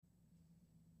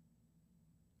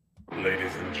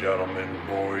Ladies and gentlemen,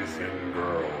 boys and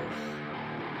girls,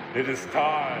 it is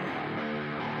time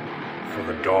for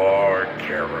the Dark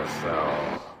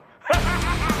Carousel.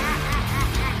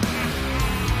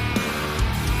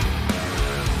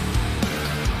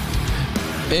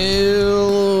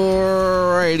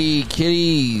 Alrighty,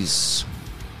 kitties.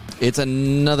 It's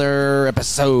another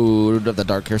episode of the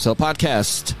Dark Carousel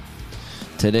podcast.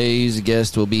 Today's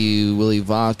guest will be Willy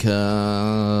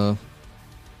Vodka.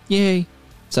 Yay.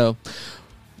 So,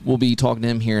 we'll be talking to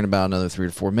him here in about another 3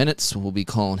 to 4 minutes. We'll be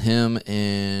calling him,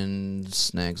 and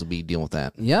Snags will be dealing with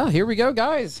that. Yeah, here we go,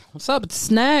 guys. What's up? It's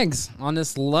Snags on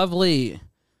this lovely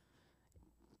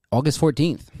August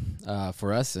 14th.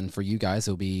 For us and for you guys,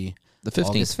 it'll be The 15th.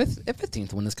 August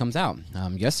 15th when this comes out.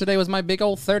 Yesterday was my big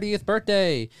old 30th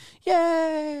birthday.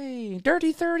 Yay!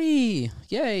 Dirty 30!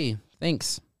 Yay!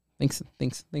 Thanks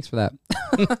for that.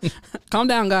 Calm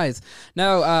down, guys.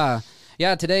 No,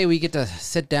 yeah, today we get to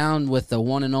sit down with the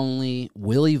one and only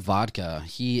Willy Vodka.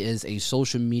 He is a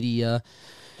social media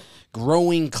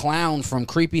growing clown from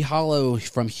Creepy Hollow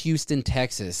from Houston,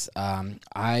 Texas.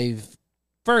 I've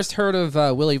first heard of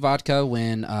Willy Vodka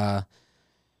when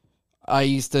I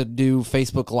used to do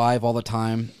Facebook Live all the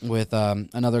time with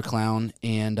another clown,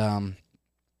 and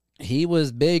he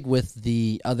was big with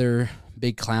the other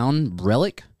big clown,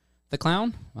 Relic the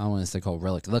Clown. I don't want to say called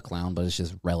Relic the Clown, but it's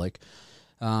just Relic.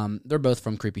 They're both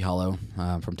from Creepy Hollow,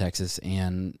 from Texas,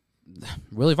 and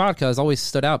Willy Vodka has always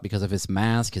stood out because of his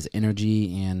mask, his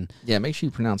energy, and... Yeah, make sure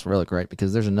you pronounce Relic right,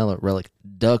 because there's another Relic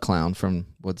the Clown from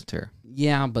Woods of Terror.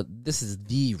 Yeah, but this is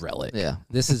the Relic. Yeah.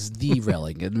 This is the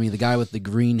Relic. I mean, the guy with the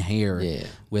green hair. Yeah.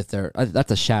 With their...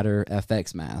 that's a Shatter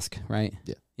FX mask, right?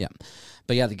 Yeah. Yeah.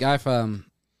 But yeah, the guy from...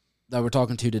 that we're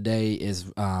talking to today is...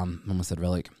 I almost said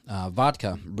Relic.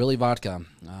 Vodka. Willy Vodka.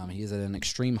 He's an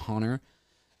extreme hunter.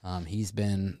 He's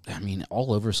been, I mean,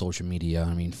 all over social media.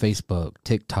 I mean, Facebook,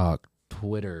 TikTok,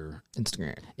 Twitter,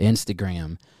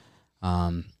 Instagram.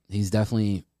 He's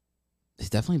definitely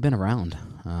been around.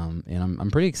 And I'm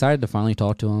pretty excited to finally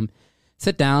talk to him,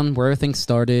 sit down, where everything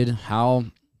started, how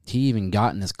he even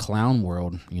got in this clown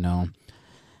world. You know,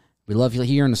 we love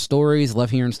hearing the stories,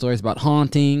 love hearing stories about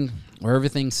haunting, where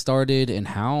everything started, and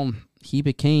how he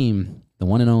became the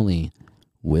one and only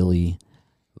Willy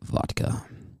Vodka.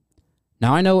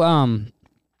 Now, I know,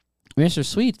 Mr.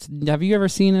 Sweet, have you ever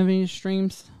seen any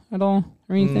streams at all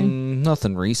or anything?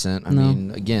 Nothing recent. I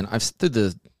mean, again,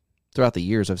 throughout the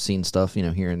years, I've seen stuff,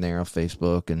 here and there on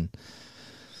Facebook and,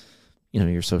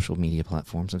 your social media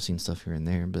platforms. I've seen stuff here and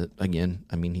there. But again,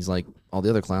 I mean, he's like all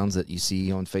the other clowns that you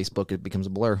see on Facebook. It becomes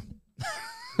a blur.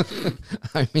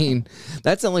 I mean,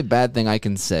 that's the only bad thing I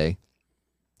can say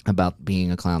about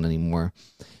being a clown anymore.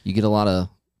 You get a lot of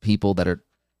people that are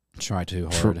Try too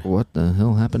hard. What the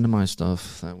hell happened to my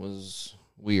stuff? That was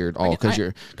weird. Oh, because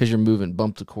you're moving,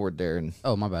 bumped the cord there, and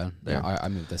oh, my bad. Yeah, I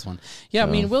moved this one. Yeah, I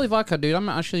mean, Willy Vodka, dude. I'm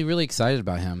actually really excited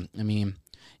about him. I mean,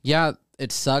 yeah,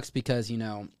 it sucks because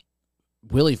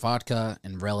Willy Vodka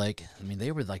and Relic. I mean,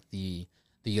 they were like the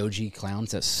OG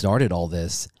clowns that started all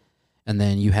this, and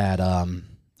then you had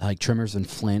like Tremors and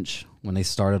Flinch when they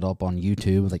started up on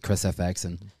YouTube, like Chris FX,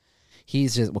 and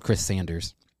he's just Chris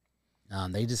Sanders.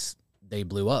 They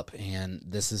blew up, and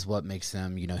this is what makes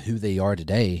them, who they are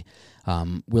today.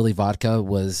 Willy Vodka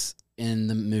was in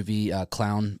the movie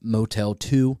Clown Motel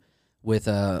 2 with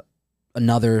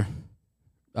another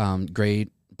great,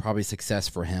 probably success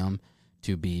for him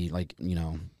to be,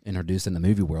 introduced in the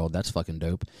movie world. That's fucking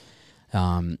dope.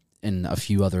 And a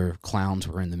few other clowns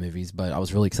were in the movies, but I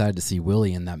was really excited to see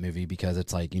Willy in that movie because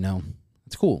it's like,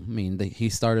 it's cool. I mean, he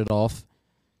started off,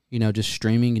 just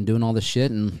streaming and doing all this shit,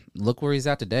 and look where he's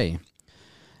at today.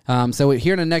 So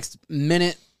here in the next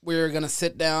minute, we're going to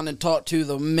sit down and talk to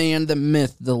the man, the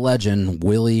myth, the legend,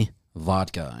 Willy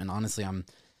Vodka. And honestly, I'm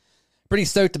pretty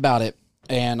stoked about it.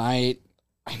 And I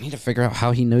need to figure out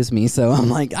how he knows me. So I'm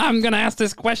like, I'm going to ask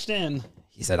this question.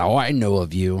 He said, oh, I know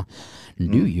of you.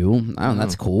 Do you? Oh,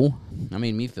 that's cool. That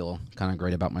made me feel kind of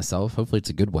great about myself. Hopefully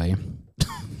it's a good way.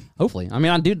 Hopefully. I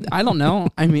mean, I don't know.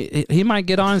 I mean, he might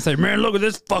get on and say, man, look at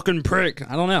this fucking prick.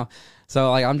 I don't know.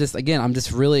 So like, I'm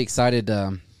just really excited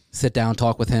to sit down,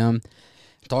 talk with him,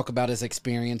 talk about his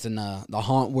experience in the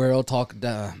haunt world, talk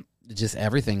just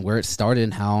everything, where it started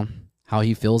and how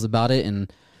he feels about it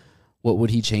and what would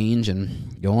he change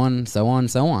and go on, so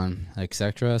on, et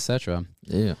cetera, et cetera.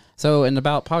 Yeah. So in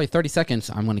about probably 30 seconds,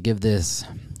 I'm going to give this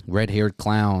red-haired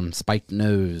clown, spiked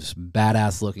nose,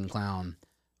 badass-looking clown,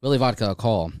 Willy Vodka, a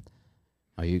call.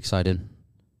 Are you excited?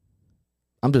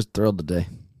 I'm just thrilled today.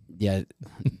 Yeah.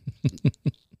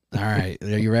 All right.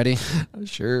 Are you ready?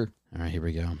 Sure. All right, here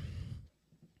we go.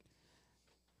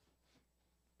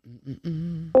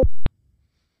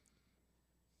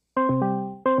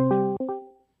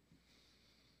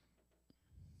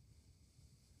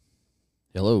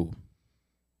 Hello.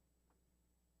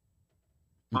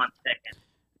 1 second.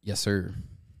 Yes, sir.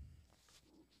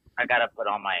 I gotta put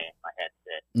on my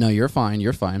headset. No, you're fine.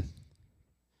 You're fine.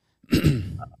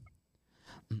 Can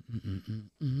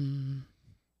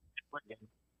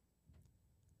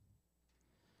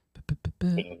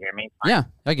you hear me? Fine. Yeah,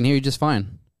 I can hear you just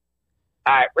fine.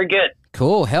 All right, we're good.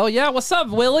 Cool. Hell yeah. What's up,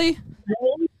 Willie?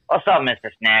 What's up, Mr.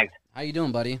 Snags? How you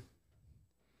doing, buddy?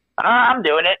 I'm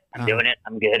doing it.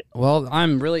 I'm good. Well,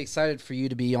 I'm really excited for you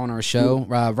to be on our show.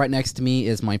 Right next to me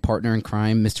is my partner in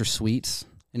crime, Mr. Sweets.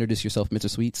 Introduce yourself, Mr.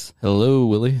 Sweets. Hello,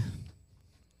 Willie.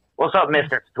 What's up,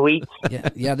 Mr. Sweet?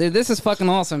 Yeah, dude, this is fucking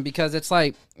awesome because it's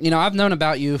like, I've known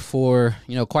about you for,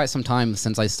 quite some time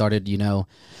since I started,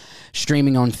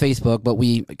 streaming on Facebook, but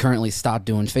we currently stopped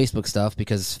doing Facebook stuff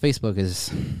because Facebook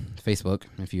is Facebook,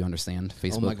 if you understand.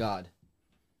 Facebook. Oh, my God.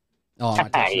 Oh,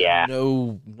 yeah.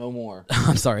 No more.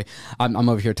 I'm sorry. I'm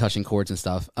over here touching cords and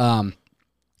stuff.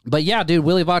 But yeah, dude,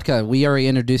 Willy Vodka, we already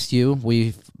introduced you.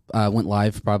 We went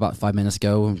live probably about 5 minutes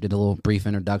ago, did a little brief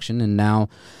introduction, and now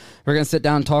we're going to sit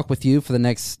down and talk with you for the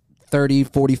next 30,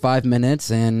 45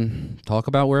 minutes and talk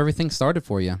about where everything started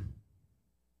for you.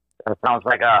 That sounds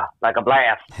like a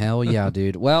blast. Hell yeah,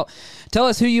 dude. Well, tell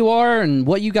us who you are and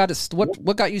what you got.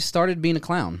 What got you started being a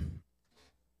clown?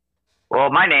 Well,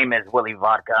 my name is Willy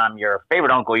Vodka. I'm your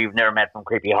favorite uncle you've never met from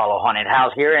Creepy Hollow Haunted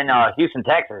House here in Houston,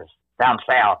 Texas, down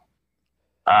south.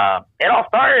 It all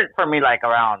started for me like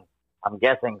around, I'm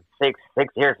guessing, six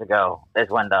years ago. Is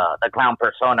when the clown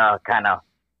persona kind of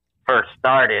first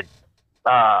started.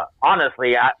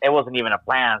 Honestly, it wasn't even a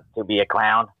plan to be a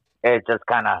clown. It just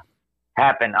kind of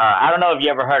happened. I don't know if you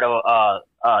ever heard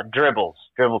of Dribbles.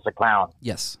 Dribbles the clown.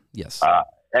 Yes. That's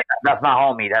my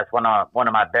homie. That's one of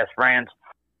my best friends.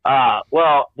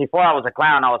 Well, before I was a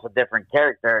clown, I was a different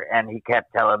character, and he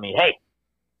kept telling me, "Hey,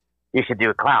 you should do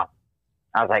a clown."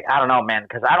 I was like, "I don't know, man,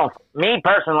 because me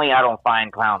personally, I don't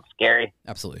find clowns scary."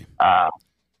 Absolutely.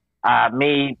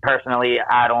 Me personally,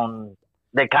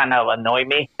 they kind of annoy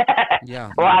me.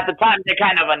 Yeah. Well, at the time, they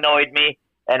kind of annoyed me,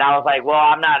 and I was like, "Well,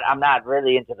 I'm not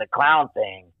really into the clown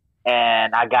thing."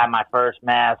 And I got my first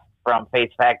mask from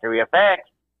Face Factory Effects,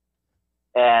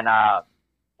 and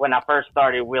when I first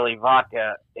started Willy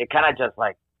Vodka, it kind of just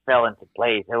like fell into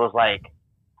place. It was like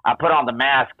I put on the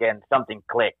mask and something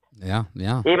clicked. Yeah.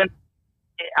 Even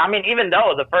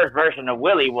though the first version of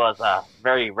Willy was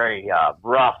very, very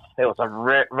rough. It was a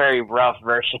very rough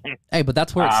version. Hey, but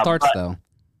that's where it starts, though.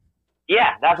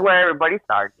 Yeah, that's where everybody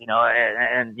starts,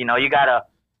 and you gotta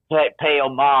pay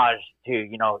homage to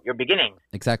your beginnings.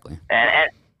 Exactly.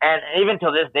 And even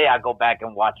till this day, I go back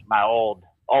and watch my old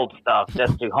stuff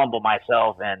just to humble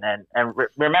myself and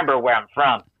remember where I'm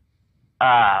from.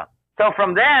 So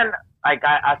from then, like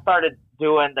I started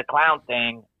doing the clown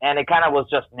thing, and it kind of was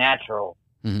just natural.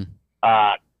 Mm-hmm.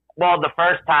 Well, the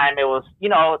first time it was,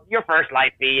 your first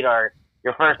live feed or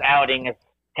your first outing is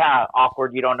kind of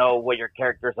awkward. You don't know what your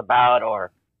character's about,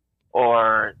 or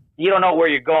you don't know where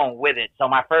you're going with it. So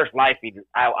my first live feed,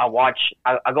 I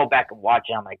go back and watch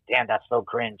it. I'm like, damn, that's so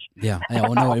cringe. Yeah,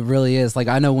 well, no, it really is. Like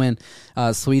I know when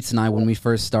Sweets and I, when we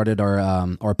first started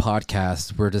our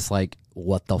podcast, we're just like,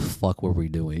 what the fuck were we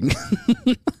doing?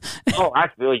 Oh, I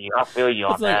feel you on it's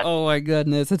like, that. Oh my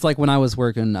goodness, it's like when I was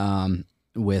working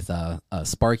with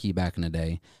Sparky back in the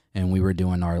day, and we were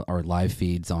doing our live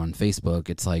feeds on Facebook.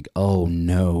 It's like, oh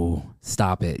no,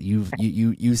 stop it!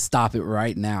 You stop it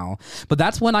right now. But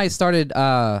that's when I started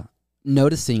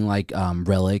noticing like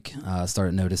Relic,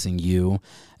 started noticing you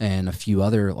and a few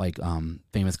other like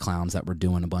famous clowns that were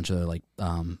doing a bunch of like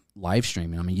live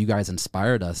streaming. I mean, you guys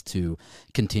inspired us to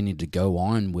continue to go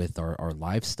on with our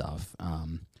live stuff.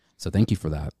 So thank you for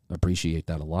that. I appreciate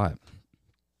that a lot.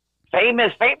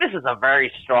 Famous is a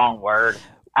very strong word,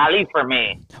 at least for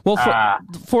me. Well,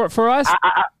 for us,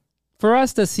 for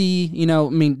us to see,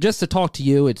 just to talk to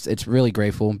you, it's really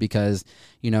grateful because,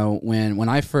 when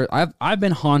I first, I've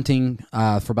been haunting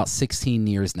for about 16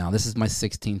 years now. This is my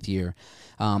 16th year.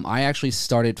 I actually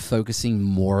started focusing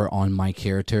more on my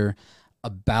character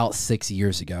about 6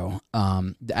 years ago,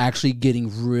 actually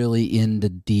getting really into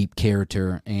deep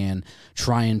character and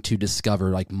trying to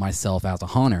discover like myself as a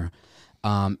haunter.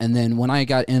 And then when I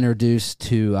got introduced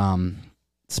to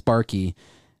Sparky,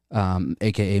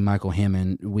 aka Michael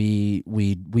Hammond,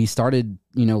 we started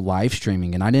live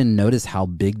streaming, and I didn't notice how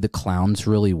big the clowns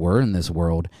really were in this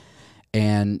world.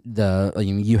 And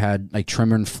you had like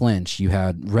Tremor and Flinch, you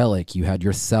had Relic, you had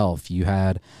yourself, you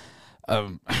had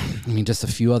just a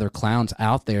few other clowns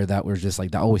out there that were just like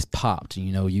that always popped.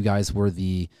 You guys were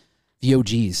the the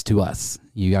OGs to us.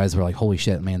 You guys were like, holy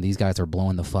shit, man, these guys are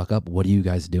blowing the fuck up. What are you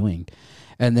guys doing?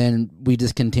 And then we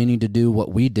just continued to do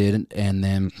what we did. And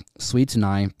then Sweets and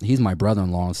I, he's my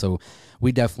brother-in-law, so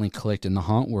we definitely clicked in the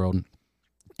haunt world.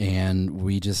 And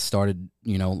we just started,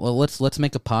 well, let's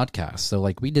make a podcast. So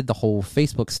like we did the whole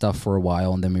Facebook stuff for a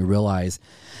while, and then we realized,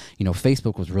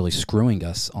 Facebook was really screwing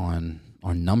us on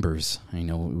numbers.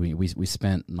 We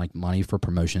spent like money for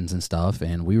promotions and stuff,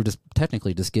 and we were just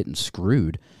technically just getting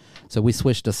screwed. So we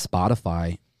switched to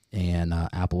Spotify and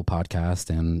Apple Podcast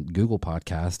and Google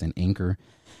Podcast and Anchor,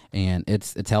 and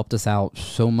it's helped us out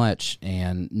so much.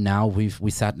 And now we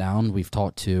sat down, we've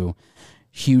talked to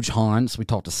huge haunts. We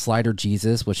talked to Slider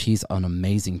Jesus, which he's an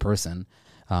amazing person.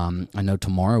 I know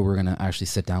tomorrow we're gonna actually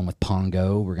sit down with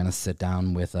Pongo. We're gonna sit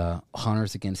down with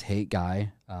Hunters Against Hate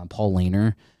guy, Paul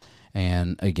Lehner.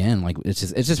 And again, like it's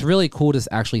just really cool to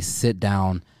actually sit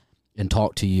down and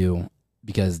talk to you,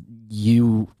 because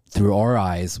you, through our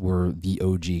eyes, were the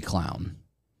OG clown.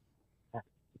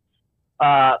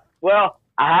 Well,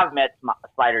 I have met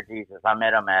Slider Jesus. I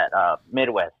met him at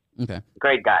Midwest. Okay,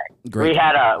 great guy. Great.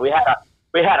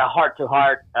 We had a heart to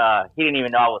heart. He didn't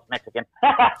even know I was Mexican.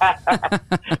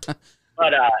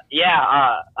 But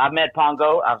I met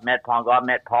Pongo. I've met Pongo. I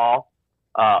met Paul.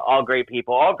 All great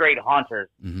people, all great haunters,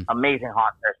 amazing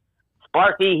haunters.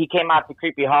 Sparky, he came out to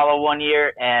Creepy Hollow one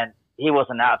year, and he was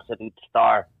an absolute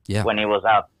star when he was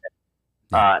out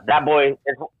there. That boy,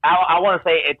 I want to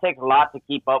say it takes a lot to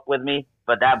keep up with me,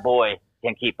 but that boy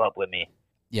can keep up with me.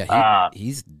 Yeah,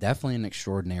 he's definitely an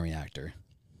extraordinary actor.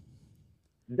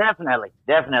 Definitely.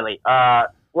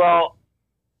 Well,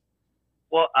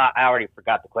 I already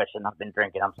forgot the question. I've been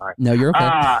drinking. I'm sorry. No, you're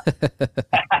okay.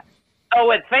 So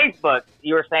with Facebook,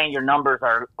 you were saying your numbers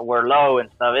were low and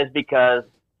stuff. It's because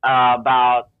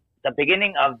about the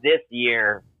beginning of this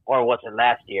year, or was it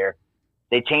last year,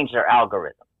 they changed their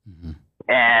algorithm. Mm-hmm.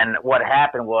 And what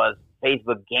happened was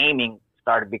Facebook Gaming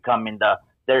started becoming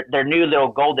their new little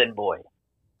golden boy.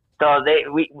 So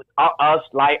us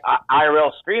like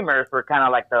IRL streamers were kind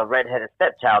of like the redheaded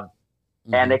stepchild,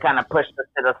 and they kind of pushed us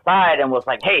to the side and was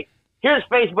like, hey, here's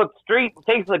Facebook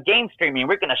game streaming.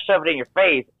 We're going to shove it in your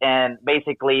face. And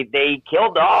basically they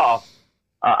killed off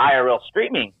IRL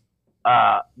streaming.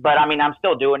 But I mean, I'm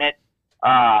still doing it.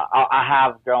 I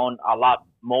have grown a lot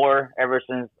more ever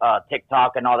since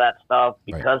TikTok and all that stuff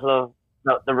because of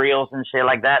the reels and shit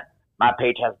like that. My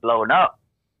page has blown up,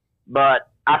 but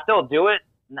I still do it.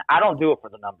 I don't do it for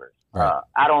the numbers. Right.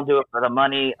 I don't do it for the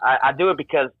money. I do it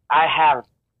because I have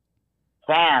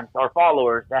fans or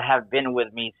followers that have been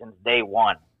with me since day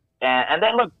one, and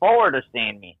they look forward to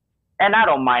seeing me. And I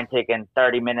don't mind taking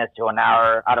 30 minutes to an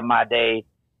hour out of my day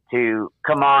to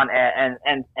come on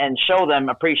and show them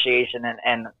appreciation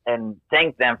and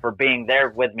thank them for being there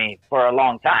with me for a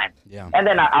long time. Yeah. And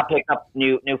then I'll pick up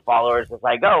new followers as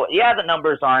I go. Yeah, the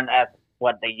numbers aren't as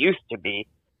what they used to be,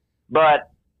 but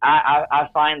I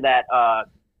find that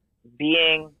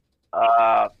being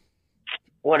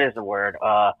what is the word?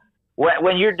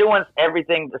 When you're doing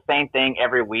everything the same thing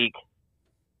every week,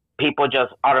 people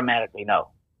just automatically know.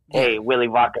 Hey, Willy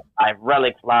Vodka live,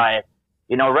 Relic's live.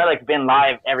 You know, Relic's been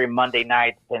live every Monday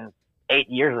night since 8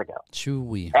 years ago.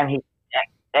 Chewy.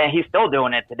 And he's still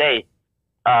doing it today.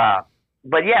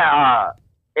 But yeah,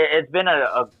 it's been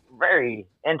a very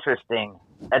interesting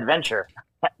adventure.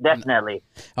 Definitely.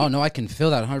 Oh no, I can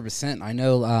feel that 100%. I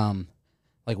know,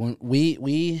 like when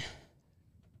we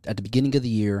at the beginning of the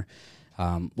year,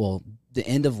 the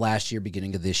end of last year,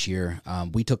 beginning of this year,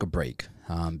 we took a break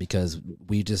because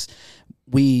we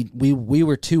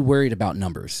were too worried about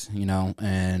numbers, you know,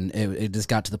 and it just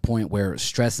got to the point where it was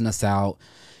stressing us out.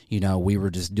 You know, we were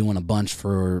just doing a bunch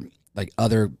for like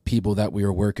other people that we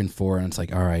were working for, and it's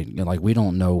like, all right, you know, like we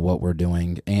don't know what we're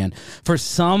doing, and for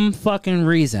some fucking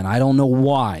reason, I don't know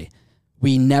why,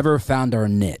 we never found our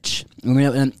niche,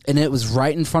 and it was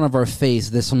right in front of our face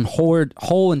this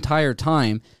whole entire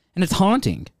time, and it's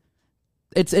haunting.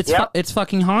 It's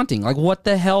fucking haunting. Like, what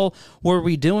the hell were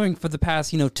we doing for the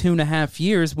past 2.5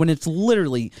 years when it's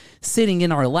literally sitting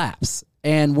in our laps?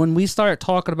 And when we started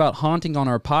talking about haunting on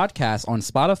our podcast on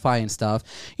Spotify and stuff,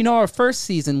 our first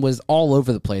season was all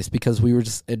over the place because we were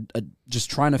just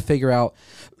trying to figure out,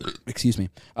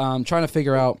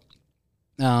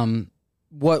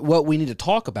 what we need to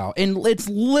talk about. And it's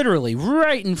literally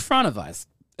right in front of us.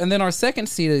 And then our second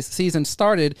season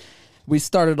started. We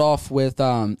started off with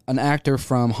an actor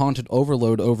from Haunted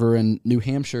Overload over in New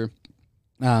Hampshire,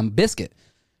 Biscuit.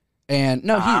 And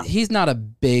no, he's not a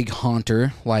big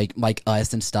haunter like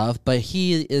us and stuff, but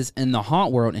he is in the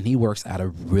haunt world and he works at a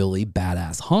really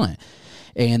badass haunt.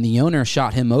 And the owner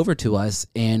shot him over to us,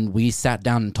 and we sat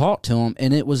down and talked to him,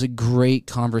 and it was a great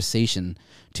conversation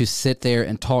to sit there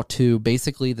and talk to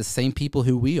basically the same people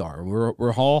who we are.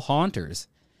 We're all haunters.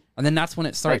 And then that's when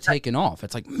it started taking off.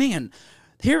 It's like, man,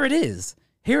 here it is.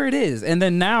 Here it is. And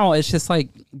then now it's just like,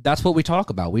 that's what we talk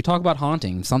about. We talk about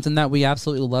haunting, something that we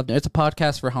absolutely love. It's a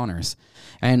podcast for haunters.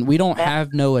 And we don't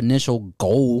have no initial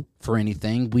goal for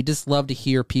anything. We just love to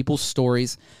hear people's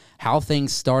stories, how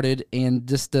things started, and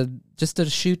just to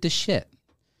shoot the shit.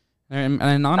 And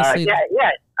honestly,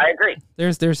 yeah, I agree.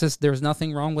 There's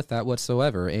nothing wrong with that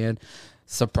whatsoever. And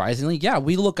surprisingly, yeah,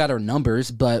 we look at our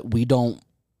numbers, but we don't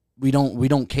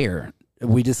care.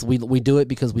 We do it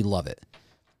because we love it.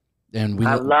 And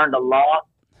I've learned a lot.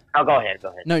 Oh, go ahead.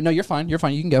 No, you're fine. You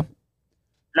can go.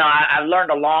 No, I've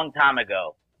learned a long time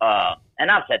ago, and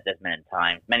I've said this many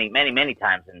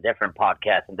times in different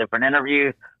podcasts and different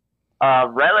interviews.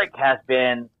 Relic has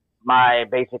been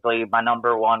basically my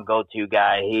number one go-to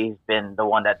guy. He's been the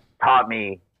one that taught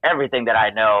me everything that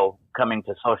I know coming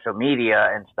to social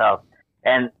media and stuff.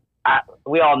 And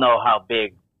we all know how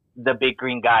big the big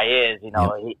green guy is. You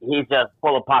know, yep. He's just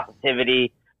full of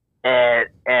positivity.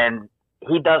 And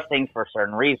he does things for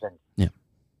certain reasons. Yeah.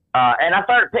 And I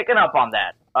started picking up on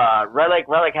that. Relic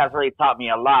has really taught me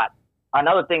a lot.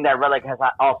 Another thing that Relic has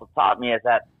also taught me is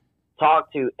that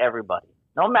talk to everybody,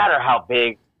 no matter how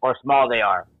big or small they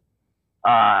are.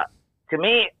 To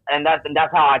me, and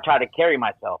that's how I try to carry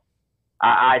myself.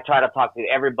 I try to talk to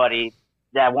everybody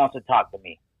that wants to talk to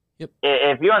me. Yep.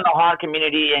 If you're in the haunt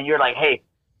community and you're like, hey,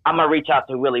 I'm gonna reach out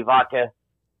to Willy Vodka,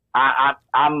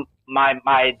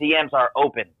 my DMs are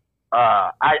open.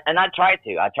 I try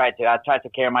to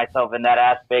carry myself in that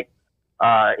aspect.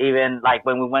 Even like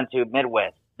when we went to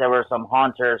Midwest, there were some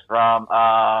haunters from,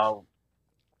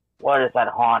 what is that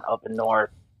haunt up in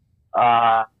North?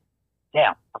 Damn,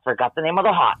 I forgot the name of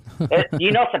the haunt.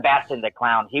 You know Sebastian the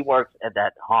Clown, he works at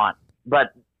that haunt.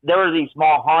 But there were these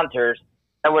small haunters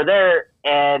that were there,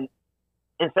 and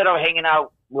instead of hanging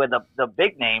out with the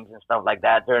big names and stuff like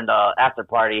that during the after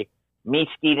party, me,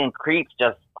 Skeet, and Creeps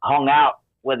just hung out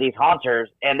with these haunters,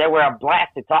 and they were a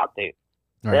blast to talk to.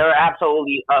 Right. They were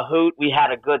absolutely a hoot. We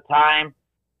had a good time.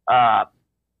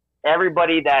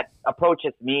 Everybody that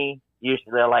approaches me,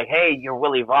 usually they're like, hey, you're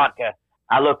Willy Vodka.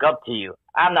 I look up to you.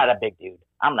 I'm not a big dude.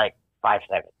 I'm like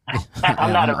 5'7".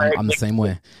 I'm the same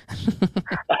way.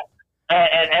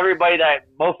 and everybody that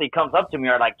mostly comes up to me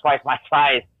are like twice my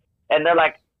size. And they're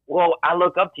like, well, I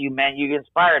look up to you, man. You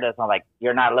inspired us. I'm like,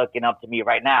 you're not looking up to me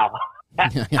right now.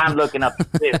 I'm looking up to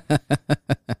you.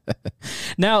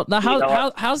 Now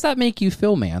how's that make you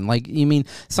feel, man? Like, you mean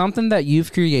something that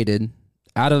you've created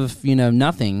out of,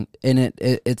 nothing, and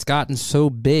it's gotten so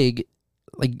big.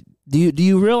 Like, do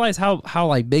you realize how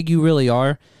like big you really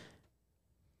are?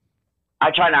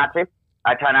 I try not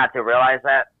to realize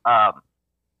that.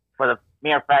 For the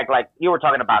mere fact, like you were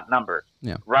talking about numbers.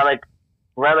 Yeah. Relic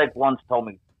once told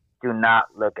me, do not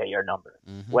look at your numbers.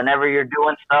 Mm-hmm. Whenever you're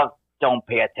doing stuff, don't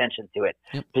pay attention to it.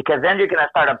 Yep. Because then you're going to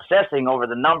start obsessing over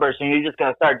the numbers, and you're just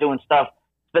going to start doing stuff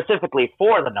specifically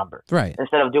for the numbers. Right.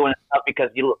 Instead of doing stuff because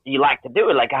you like to do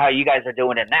it, like how you guys are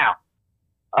doing it now.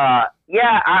 I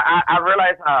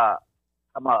realize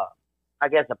I'm I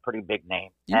guess a pretty big name.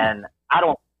 Yeah. And I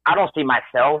don't see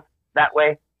myself that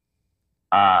way.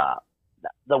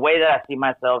 The way that I see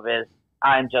myself is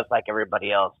I'm just like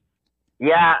everybody else.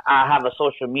 Yeah, I have a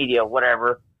social media,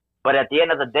 whatever. But at the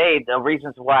end of the day, the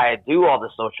reasons why I do all the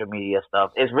social media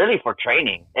stuff is really for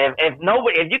training. If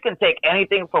you can take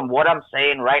anything from what I'm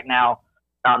saying right now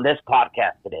on this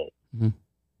podcast today, mm-hmm.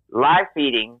 live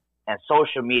feeding and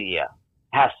social media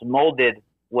has molded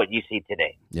what you see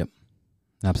today. Yep,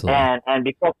 absolutely. And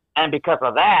because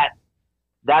of that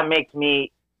makes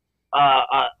me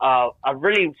a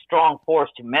really strong force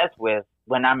to mess with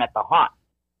when I'm at the haunt,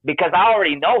 because I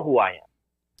already know who I am.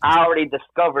 I already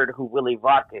discovered who Willy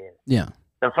Vodka is. Yeah.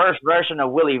 The first version of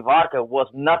Willy Vodka was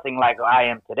nothing like I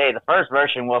am today. The first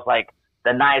version was like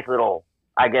the nice little,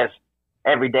 I guess,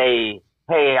 everyday,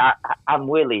 hey, I'm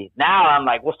Willy. Now I'm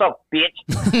like, what's up, bitch?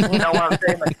 You know what I'm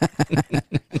saying? Like,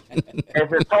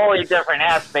 it's a totally different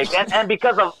aspect. And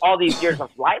because of all these years of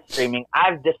live streaming,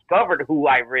 I've discovered who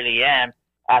I really am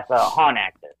as a haunt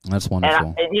actor. That's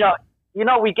wonderful. And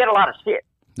we get a lot of shit.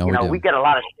 We get a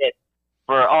lot of shit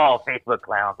for Facebook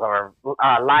clowns or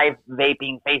live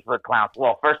vaping Facebook clowns.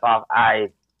 Well, first off,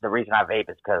 the reason I vape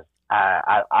is because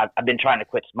I've been trying to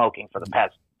quit smoking for the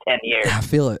past 10 years. I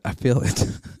feel it.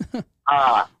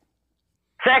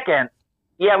 Second,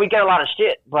 yeah, we get a lot of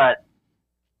shit, but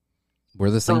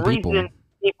we're the same people. And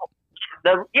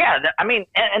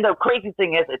the crazy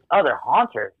thing is, it's other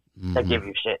haunters to give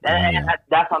you shit. And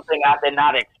that's something I did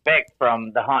not expect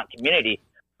from the haunt community.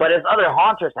 But there's other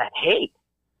haunters that hate.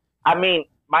 I mean,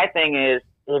 my thing is,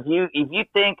 if you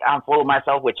think I'm full of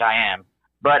myself, which I am,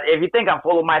 but if you think I'm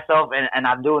full of myself and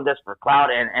I'm doing this for clout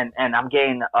and I'm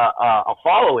getting a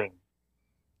following,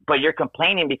 but you're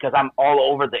complaining because I'm all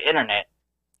over the internet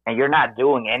and you're not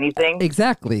doing anything.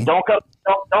 Exactly. Don't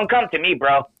come to me,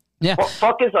 bro. Yeah.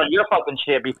 Focus on your fucking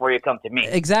shit before you come to me.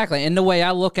 Exactly. And the way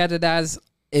I look at it as,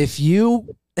 if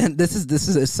you, and this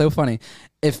is so funny,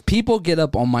 if people get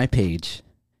up on my page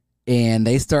and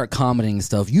they start commenting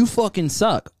stuff, you fucking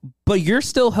suck, but you're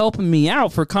still helping me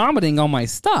out for commenting on my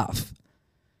stuff.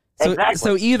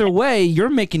 So either way, you're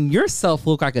making yourself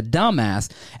look like a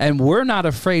dumbass, and we're not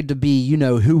afraid to be,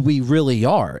 who we really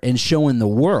are and showing the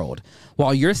world,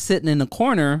 while you're sitting in the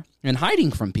corner and hiding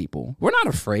from people. We're not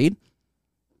afraid.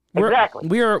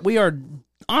 We are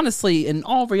honestly, in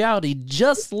all reality,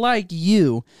 just like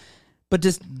you, but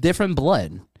just different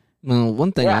blood. Well,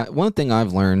 one thing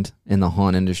I've learned in the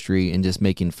haunt industry and just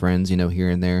making friends, here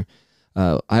and there.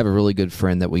 I have a really good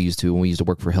friend that when we used to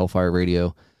work for Hellfire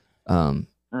Radio.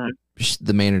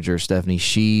 The manager, Stephanie,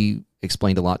 she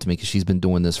explained a lot to me because she's been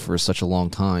doing this for such a long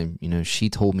time. She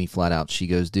told me flat out, she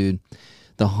goes, dude,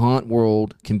 the haunt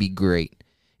world can be great.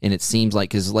 And it seems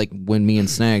like, because like when me and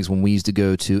Snags, when we used to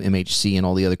go to MHC and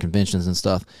all the other conventions and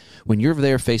stuff, when you're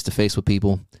there face to face with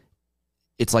people,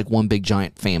 it's like one big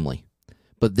giant family.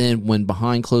 But then when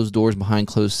behind closed doors, behind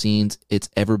closed scenes, it's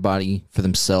everybody for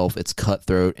themselves. It's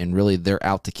cutthroat, and really they're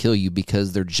out to kill you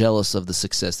because they're jealous of the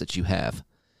success that you have.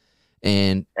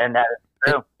 And that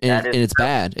is true. And it's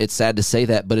bad. It's sad to say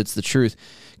that, but it's the truth.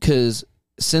 Because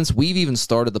since we've even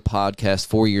started the podcast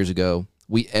 4 years ago,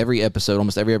 almost every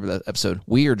episode,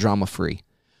 we are drama free.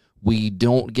 We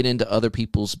don't get into other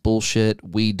people's bullshit.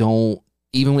 We don't,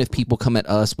 even if people come at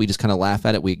us, we just kind of laugh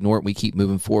at it. We ignore it. We keep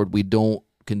moving forward. We don't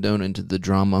condone into the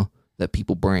drama that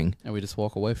people bring. And we just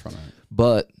walk away from it.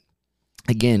 But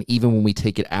again, even when we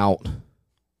take it out,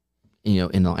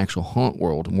 in the actual haunt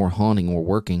world, more haunting or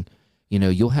working,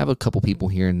 you'll have a couple people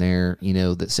here and there,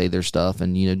 that say their stuff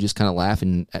and, just kind of laugh.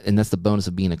 And that's the bonus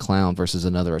of being a clown versus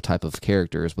another type of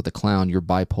character is with a clown, you're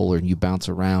bipolar and you bounce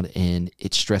around and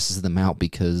it stresses them out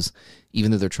because even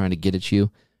though they're trying to get at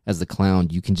you as the clown,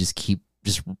 you can just keep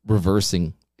just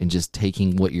reversing and just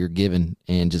taking what you're given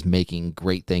and just making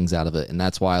great things out of it. And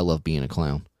that's why I love being a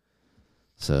clown.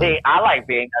 So, see, I like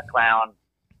being a clown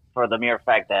for the mere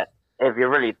fact that if you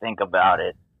really think about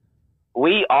it,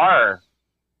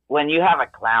 when you have a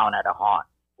clown at a haunt,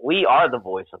 we are the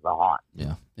voice of the haunt.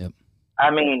 Yeah. Yep. I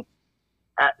mean,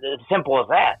 it's simple as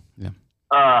that. Yeah.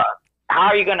 How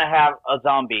are you going to have a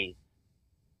zombie?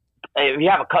 If you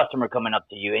have a customer coming up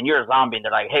to you and you're a zombie and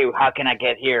they're like, hey, how can I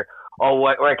get here? Or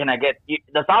where can I get you?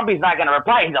 The zombie's not going to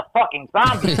reply. He's a fucking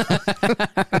zombie.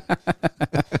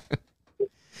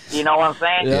 You know what I'm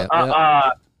saying?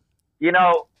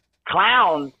 Yeah,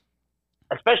 Clowns,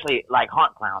 especially like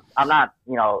haunt clowns. I'm not,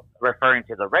 referring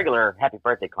to the regular happy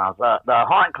birthday clowns. The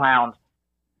haunt clowns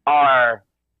are,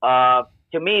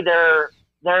 to me,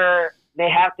 they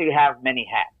have to have many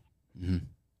hats.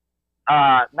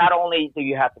 Mm-hmm. Not only do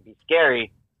you have to be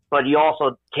scary, but you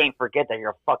also can't forget that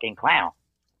you're a fucking clown.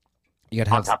 You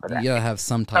gotta have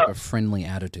some type of friendly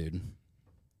attitude.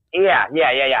 Yeah.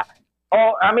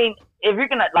 Oh, I mean, if you're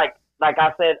gonna like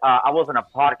I said, I was on a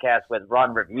podcast with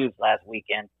Ron Reviews last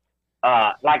weekend.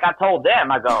 Like I told them,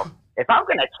 I go, if I'm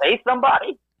gonna chase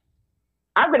somebody,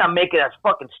 I'm gonna make it as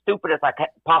fucking stupid as I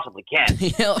possibly can.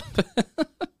 Yep.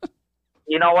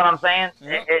 You know what I'm saying?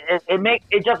 Yep.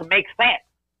 It just makes sense.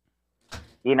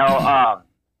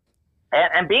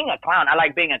 And being a clown, I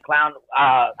like being a clown.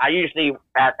 I usually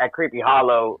at Creepy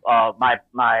Hollow,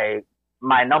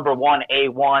 my number one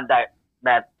A1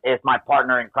 that is my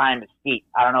partner in crime is Skeet.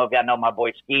 I don't know if y'all know my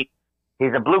boy Skeet.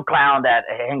 He's a blue clown that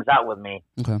hangs out with me.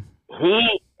 Okay.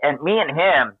 Me and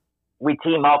him, we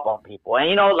team up on people. And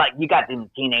you got these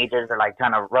teenagers that are like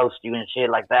trying to roast you and shit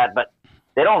like that, but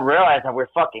they don't realize that we're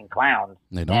fucking clowns.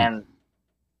 They don't. And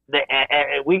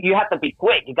you have to be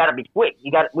quick. You got to be quick.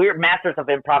 We're masters of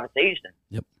improvisation.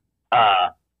 Yep.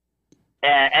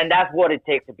 And that's what it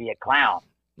takes to be a clown.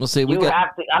 Well, see,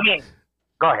 have to. I mean,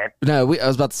 go ahead. No, I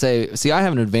was about to say. See, I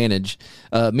have an advantage.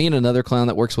 Me and another clown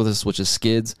that works with us, which is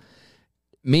Skids.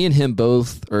 Me and him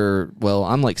both are. Well,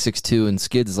 I'm like 6'2", and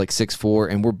Skids is like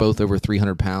 6'4", and we're both over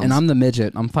 300 pounds. And I'm the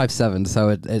midget. I'm 5'7", so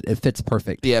it fits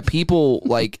perfect. Yeah, people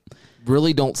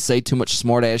really don't say too much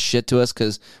smart ass shit to us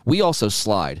because we also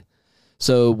slide.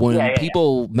 So when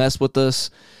people mess with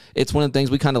us, it's one of the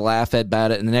things we kind of laugh at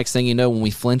about it. And the next thing you know, when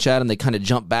we flinch at them, they kind of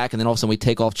jump back, and then all of a sudden we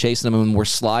take off chasing them, and when we're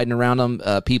sliding around them,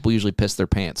 people usually piss their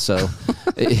pants. So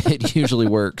it usually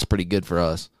works pretty good for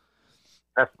us.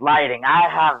 The sliding, I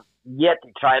have yet to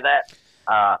try that.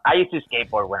 I used to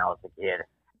skateboard when I was a kid.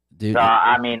 Dude, so,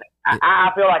 I mean,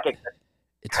 I feel like it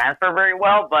transfer very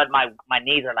well, but my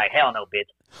knees are like, hell no, bitch.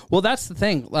 Well, that's the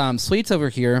thing. Sweets over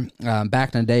here,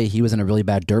 back in the day, he was in a really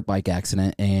bad dirt bike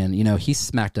accident, and, he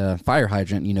smacked a fire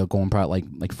hydrant, going probably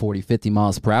like 40, 50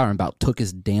 miles per hour and about took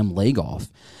his damn leg off.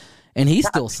 And he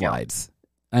still slides.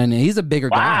 And he's a bigger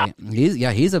guy.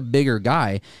 He's a bigger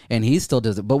guy, and he still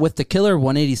does it. But with the killer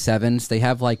 187s, they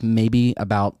have like maybe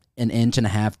about 1.5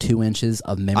 inches, 2 inches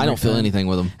of memory. I don't feel anything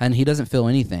with him. And he doesn't feel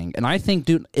anything. And I think,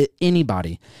 dude,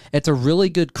 anybody, it's a really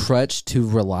good crutch to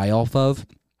rely off of.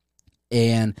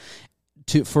 And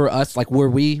for us, like where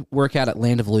we work at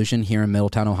Land Evolution here in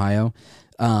Middletown, Ohio,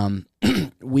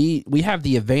 we have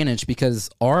the advantage because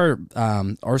our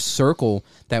circle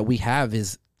that we have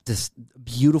is this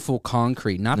beautiful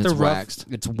concrete, not the rough. Waxed.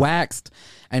 It's waxed,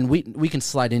 and we can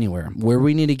slide anywhere where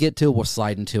we need to get to. We'll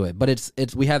slide into it, but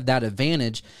it's we have that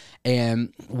advantage,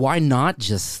 and why not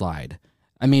just slide?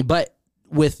 I mean, but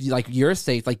with like your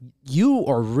state, like you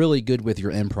are really good with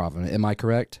your improv. Am I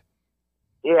correct?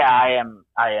 Yeah, I am.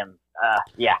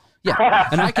 Yeah. Yeah,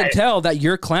 and I can tell that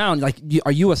you're clown. Like,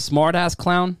 are you a smart ass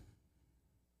clown?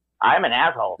 I'm an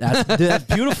asshole. That's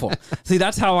beautiful. See,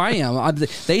 that's how I am.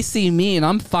 They see me and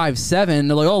I'm 5'7".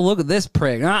 They're like, "Oh, look at this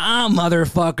prick."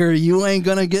 Motherfucker, you ain't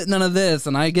gonna get none of this.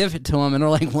 And I give it to them, and they're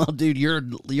like, "Well, dude, you're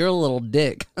a little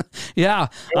dick." Yeah,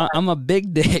 I'm a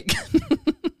big dick.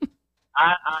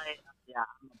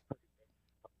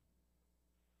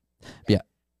 Yeah.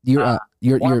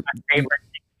 You're one of my favorite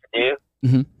things to do.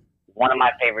 Mm-hmm. One of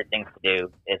my favorite things to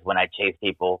do is when I chase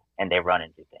people and they run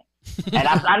into things. And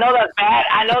I know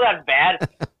that's bad.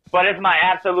 But it's my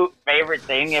absolute favorite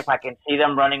thing if I can see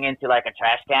them running into like a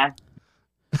trash can.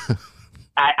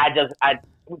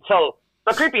 So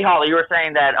Creepy Hollow, you were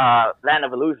saying that Land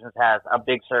of Illusions has a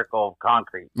big circle of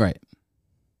concrete. Right.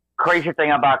 Crazy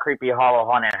thing about Creepy Hollow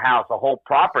Haunted House, the whole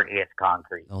property is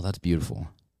concrete. Oh, that's beautiful.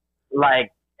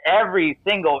 Like every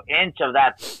single inch of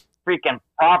that freaking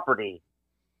property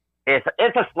it's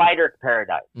a slider's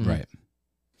paradise. Right.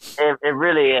 It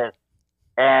really is.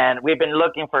 And we've been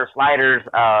looking for sliders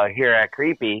here at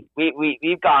Creepy.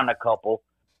 We've gotten a couple,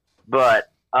 but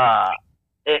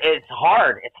it's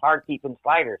hard. It's hard keeping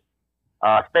sliders,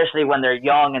 especially when they're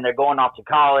young and they're going off to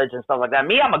college and stuff like that.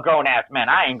 Me, I'm a grown ass man.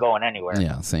 I ain't going anywhere.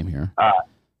 Yeah, same here.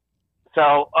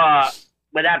 So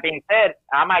with that being said,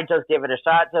 I might just give it a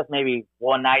shot, just maybe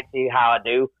one night, see how I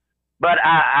do. But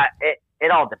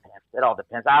it all depends. It all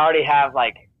depends. I already have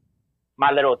like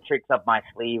my little tricks up my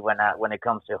sleeve when it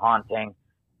comes to haunting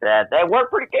that they work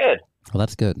pretty good. Well,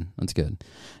 that's good. That's good.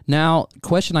 Now,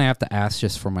 question I have to ask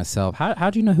just for myself: How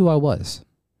do you know who I was?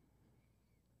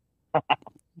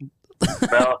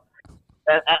 Well,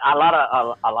 a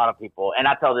lot of people, and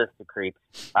I tell this to Creep.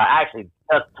 I actually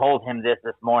just told him this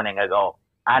morning. I go,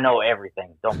 I know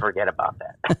everything. Don't forget about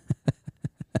that.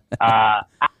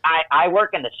 I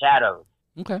work in the shadows.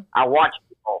 Okay. I watch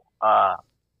people.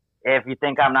 If you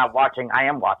think I'm not watching, I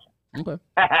am watching. Okay.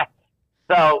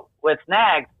 So with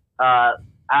Snags,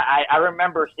 I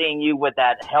remember seeing you with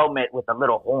that helmet with a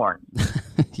little horn.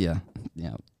 Yeah.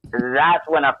 That's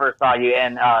when I first saw you.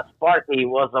 And Sparky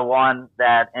was the one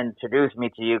that introduced me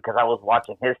to you because I was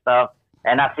watching his stuff.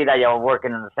 And I see that y'all were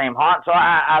working in the same haunt. So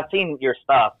I've seen your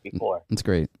stuff before. That's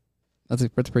great. That's a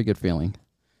pretty good feeling.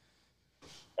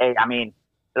 Hey, I mean,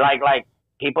 like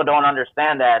people don't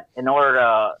understand that in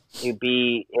order to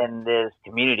be in this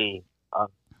community,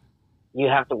 you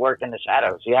have to work in the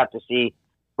shadows. You have to see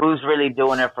who's really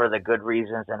doing it for the good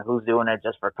reasons and who's doing it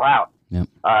just for clout. Yep.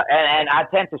 And I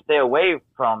tend to stay away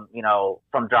from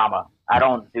drama. I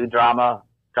don't do drama.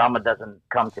 Drama doesn't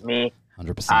come to me.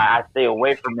 100%. I stay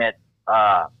away from it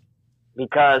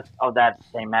because of that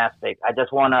same aspect.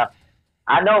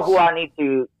 I know who I need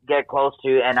to get close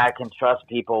to, and I can trust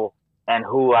people, and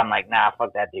who I'm like, nah,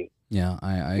 fuck that dude. Yeah,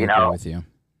 I agree with you.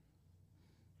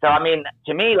 So, I mean,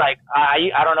 to me, like, I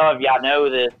don't know if y'all know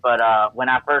this, but when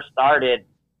I first started,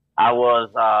 I was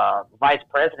vice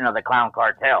president of the Clown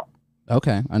Cartel.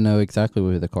 Okay, I know exactly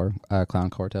who the Clown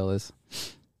Cartel is.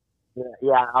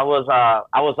 Yeah, I was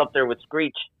up there with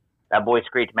Screech, that boy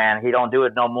Screech, man. He don't do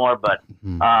it no more, but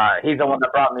he's the one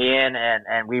that brought me in,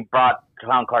 and we brought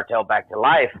Clown Cartel back to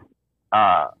life.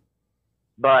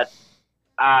 But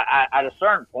at a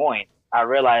certain point, I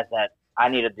realized that I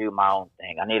need to do my own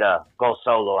thing. I need to go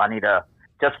solo. I need to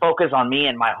just focus on me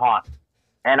and my haunt.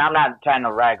 And I'm not trying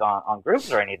to rag on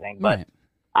groups or anything, but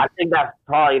I think that's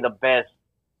probably the best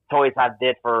choice I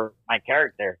did for my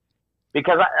character.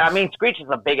 Because, I mean, Screech is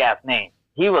a big-ass name.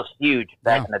 He was huge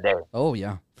back in the day. Oh,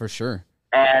 yeah, for sure.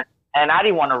 And I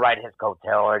didn't want to ride his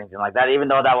coattail or anything like that, even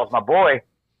though that was my boy.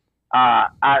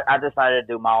 I decided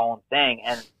to do my own thing.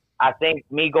 And I think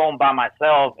me going by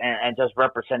myself and just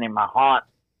representing my haunt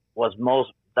was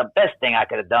the best thing I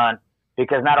could have done,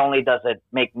 because not only does it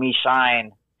make me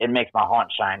shine, it makes my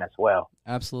haunt shine as well.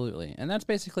 Absolutely. And that's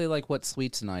basically like what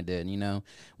Sweets and I did, you know.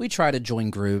 We tried to join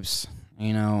groups,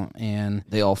 you know, and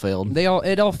they all failed.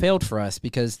 It all failed for us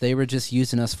because they were just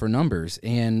using us for numbers,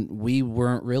 and we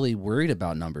weren't really worried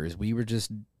about numbers. We were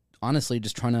just honestly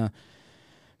just trying to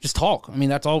just talk. I mean,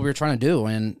 that's all we were trying to do,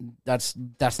 and that's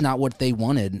not what they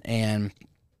wanted. And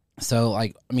so,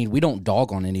 like, I mean, we don't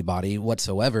dog on anybody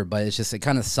whatsoever, but it's just, it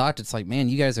kind of sucked. It's like, man,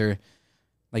 you guys are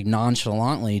like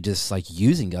nonchalantly just like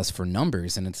using us for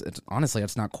numbers, and it's honestly,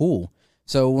 that's not cool.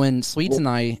 So when Sweets and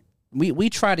I, we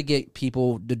try to get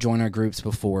people to join our groups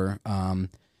before,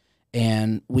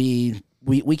 and we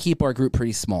keep our group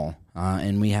pretty small,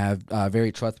 and we have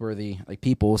very trustworthy like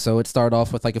people. So it started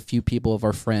off with like a few people of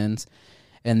our friends,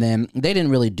 and then they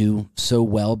didn't really do so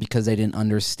well because they didn't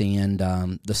understand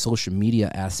the social media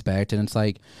aspect, and it's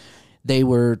like they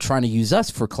were trying to use us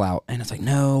for clout, and it's like,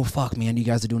 no, fuck, man, you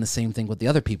guys are doing the same thing what the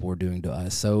other people were doing to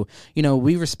us. So, you know,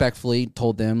 we respectfully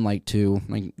told them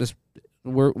this.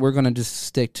 We're gonna just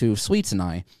stick to Sweets and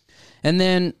I. And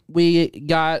then we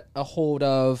got a hold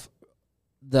of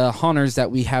the hunters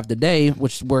that we have today,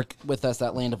 which work with us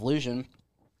at Land of Illusion,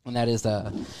 and that is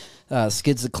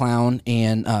Skids the Clown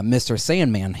and Mr.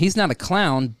 Sandman. He's not a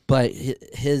clown, but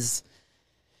his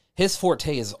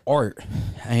forte is art,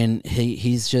 and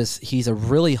he's a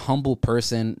really humble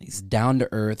person. He's down to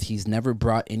earth. He's never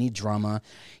brought any drama.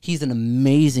 He's an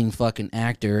amazing fucking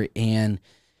actor, and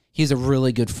he's a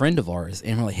really good friend of ours.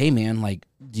 And we're like, hey, man, like,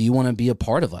 do you want to be a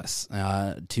part of us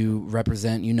to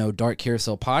represent, you know, Dark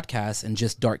Carousel podcast and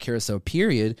just Dark Carousel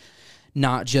period,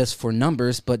 not just for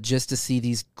numbers, but just to see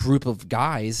these group of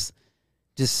guys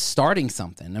just starting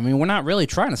something. I mean, we're not really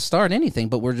trying to start anything,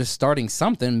 but we're just starting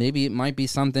something. Maybe it might be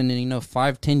something in,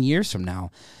 5-10 years from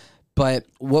now. But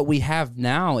what we have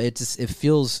now, it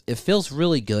feels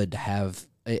really good to have.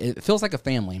 It feels like a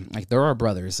family. Like, they're our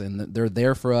brothers, and they're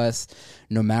there for us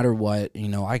no matter what.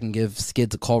 I can give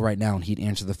Skids a call right now, and he'd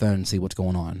answer the phone and see what's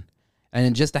going on.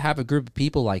 And just to have a group of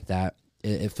people like that,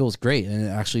 it feels great, and it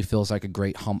actually feels like a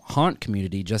great haunt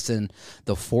community just in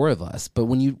the four of us. But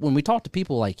when we talk to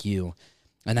people like you,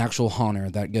 an actual haunter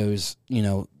that goes,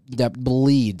 that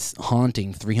bleeds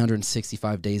haunting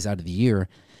 365 days out of the year,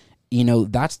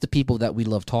 that's the people that we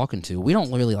love talking to. We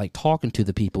don't really like talking to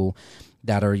the people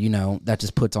that are, that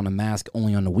just puts on a mask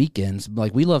only on the weekends.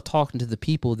 Like, we love talking to the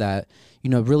people that,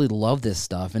 really love this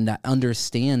stuff and that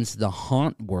understands the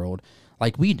haunt world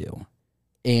like we do.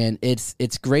 And it's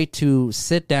great to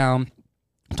sit down,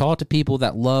 talk to people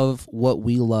that love what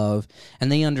we love,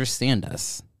 and they understand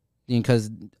us. Because,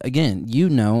 again,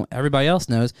 everybody else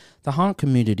knows, the haunt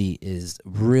community is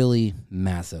really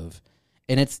massive.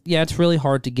 And it's really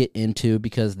hard to get into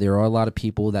because there are a lot of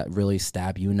people that really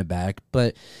stab you in the back.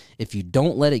 But if you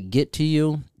don't let it get to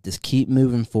you, just keep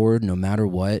moving forward no matter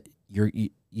what.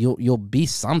 You'll be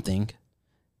something,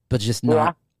 but just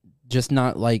not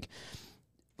like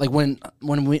when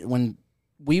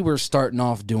we were starting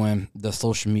off doing the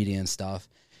social media and stuff,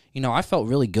 I felt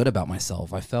really good about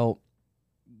myself. I felt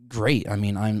great. I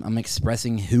mean, I'm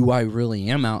expressing who I really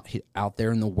am out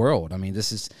there in the world. I mean,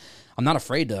 I'm not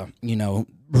afraid to,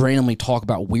 randomly talk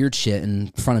about weird shit in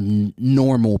front of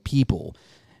normal people.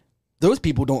 Those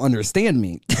people don't understand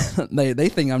me. They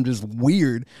think I'm just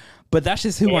weird, but that's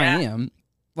just who I am.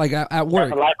 Like, at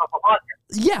work.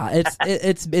 Yeah,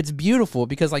 it's beautiful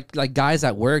because like guys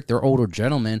at work, they're older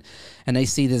gentlemen, and they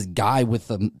see this guy with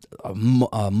a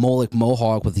Moloch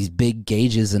mohawk with these big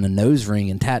gauges and a nose ring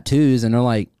and tattoos, and they're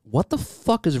like, "What the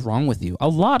fuck is wrong with you?" A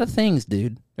lot of things,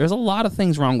 dude. There's a lot of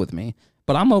things wrong with me,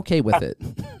 but I'm okay with it.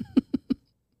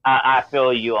 I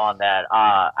feel you on that.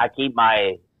 I keep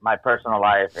my personal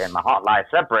life and my haunt life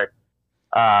separate,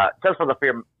 just for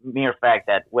the mere fact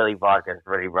that Willy Vodka is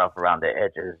really rough around the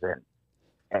edges, and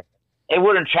it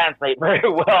wouldn't translate very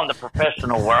well in the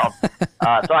professional world.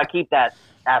 So I keep that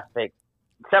aspect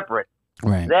separate.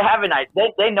 Right.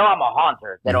 They know I'm a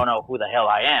haunter. They don't know who the hell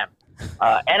I am,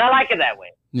 and I like it that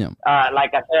way. Yeah.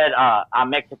 Like I said, I'm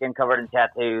Mexican, covered in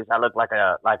tattoos. I look like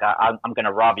I'm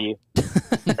gonna rob you,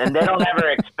 and they don't ever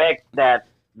expect that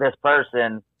this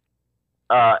person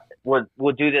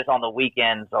would do this on the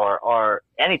weekends or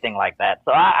anything like that.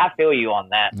 So I feel you on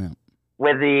that. Yeah.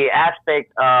 With the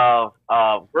aspect of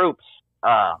groups,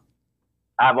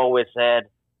 I've always said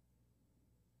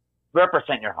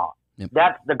represent your haunt. Yep.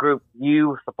 That's the group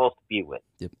you're supposed to be with.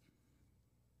 Yep.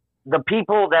 The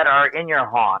people that are in your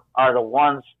haunt are the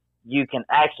ones you can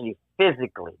actually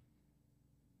physically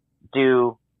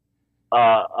do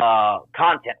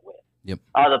content with. Yep.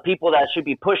 Are the people that should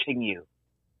be pushing you.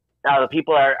 Are the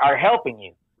people that are helping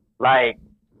you. Like,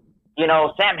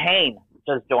 Sam Hain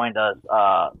just joined us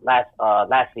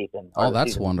last season. Oh,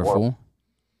 that's season wonderful. before.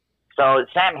 So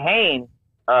Sam Hain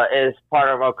is part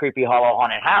of our Creepy Hollow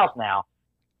Haunted House now.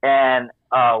 And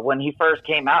when he first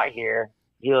came out here,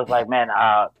 he was like, man,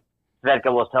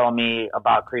 Vodka was telling me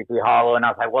about Creepy Hollow. And I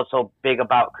was like, what's so big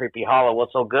about Creepy Hollow?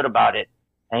 What's so good about it?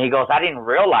 And he goes, I didn't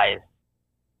realize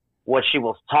what she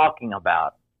was talking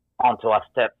about until I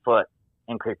stepped foot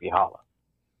in Creepy Hollow.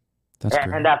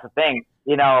 And that's the thing.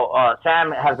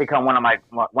 Sam has become one of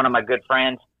my good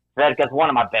friends. Vodka's one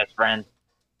of my best friends.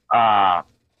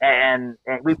 And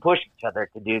we push each other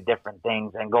to do different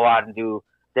things and go out and do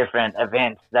different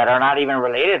events that are not even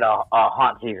related to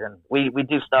haunt season. We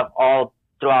do stuff all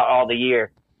throughout all the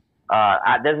year.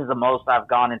 This is the most I've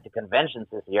gone into conventions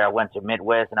this year. I went to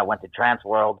Midwest and I went to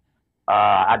Transworld.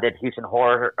 I did Houston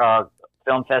Horror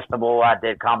Film Festival. I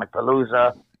did Comic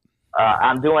Palooza.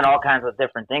 I'm doing all kinds of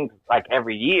different things like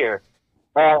every year.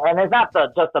 And it's not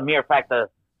just the mere fact of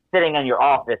sitting in your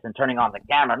office and turning on the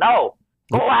camera. No,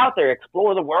 go out there,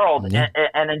 explore the world,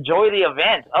 and enjoy the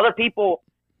events. Other people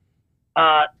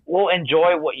will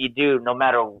enjoy what you do no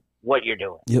matter what you're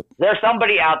doing. Yep. There's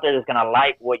somebody out there that's going to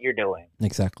like what you're doing.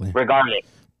 Exactly. Regardless.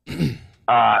 And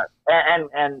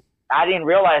I didn't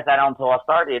realize that until I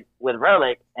started with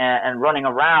Relic and running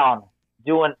around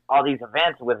doing all these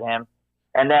events with him.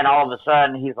 And then all of a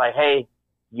sudden he's like, hey,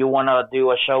 you want to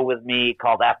do a show with me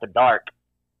called After Dark?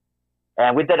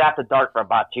 And we did After Dark for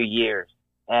about 2 years.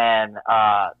 And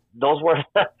those were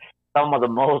some of the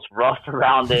most rough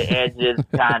around the edges,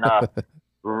 kind of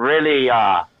really,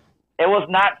 it was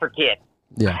not for kids.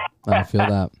 Yeah, I feel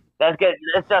that. That's good.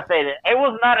 Let's just say that. It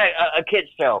was not a kid's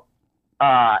show.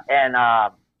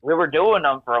 And we were doing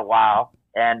them for a while.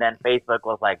 And then Facebook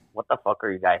was like, what the fuck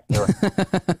are you guys doing?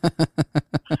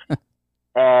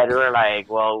 And we were like,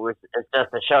 well, it's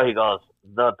just a show. He goes,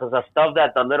 the stuff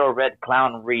that the little red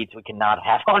clown reads, we cannot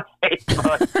have on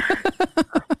Facebook.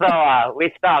 So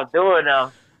we stopped doing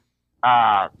them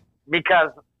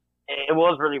because it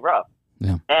was really rough.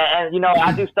 Yeah. And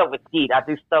I do stuff with Keith. I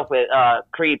do stuff with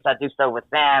Creeps. I do stuff with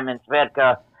Sam and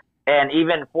Svedka. And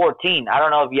even 14. I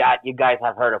don't know if you guys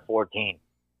have heard of 14.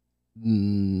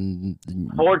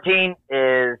 14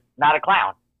 is not a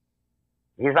clown.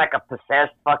 He's like a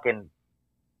possessed fucking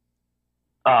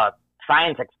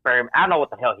science experiment. I don't know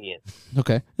what the hell he is.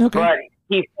 Okay. But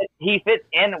he fits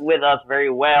in with us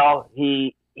very well.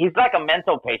 He's like a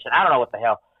mental patient. I don't know what the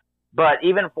hell. But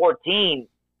even 14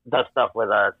 does stuff with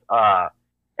us.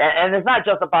 And it's not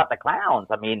just about the clowns.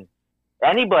 I mean,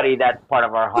 anybody that's part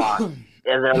of our haunt, is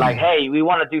they're like, hey, we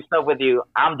want to do stuff with you.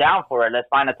 I'm down for it. Let's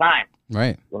find a time.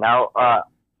 Right.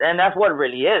 And that's what it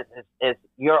really is. It's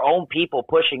your own people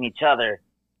pushing each other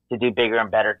to do bigger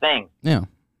and better things. Yeah.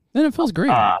 And it feels great.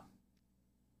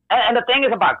 And the thing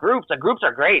is about groups, the groups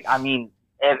are great. I mean,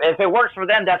 if it works for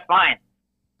them, that's fine.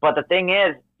 But the thing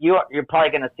is, you're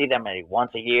probably going to see them maybe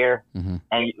once a year, and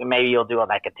maybe you'll do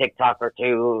like a TikTok or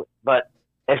two. But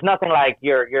it's nothing like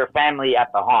your family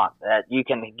at the haunt that you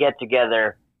can get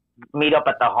together, meet up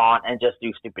at the haunt, and just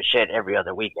do stupid shit every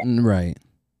other weekend. Right.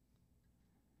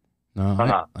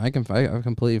 No, I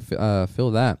completely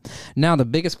feel that. Now, the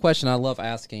biggest question I love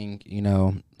asking,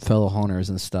 fellow haunters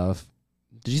and stuff.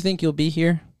 Did you think you'll be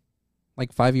here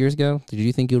like 5 years ago? Did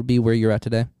you think you'll be where you're at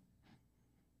today?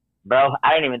 Bro,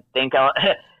 I didn't even think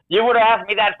you would have asked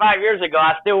me that 5 years ago.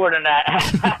 I still wouldn't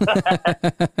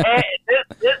have.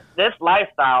 This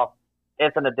lifestyle,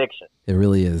 it's an addiction. It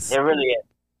really is. It really is.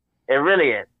 It really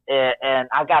is. And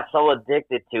I got so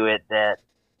addicted to it that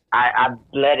I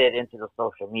bled it into the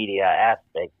social media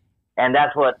aspect. And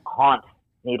that's what haunts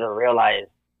need to realize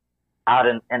out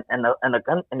in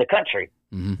the country.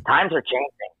 Mm-hmm. Times are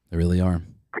changing. They really are.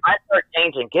 Times are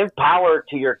changing. Give power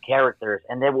to your characters,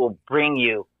 and they will bring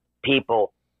you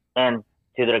people and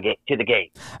to the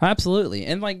gate. Absolutely.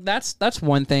 And like that's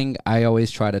one thing I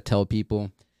always try to tell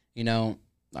people.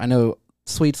 I know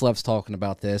Sweets loves talking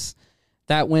about this.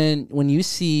 That when you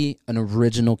see an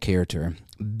original character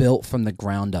built from the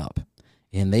ground up,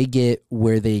 and they get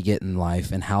where they get in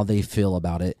life and how they feel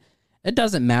about it, it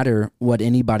doesn't matter what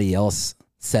anybody else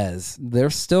says. They're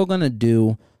still going to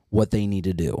do what they need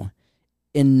to do.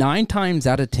 And 9 times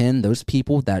out of 10, those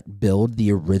people that build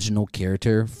the original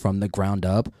character from the ground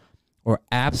up are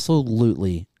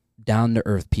absolutely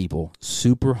down-to-earth people,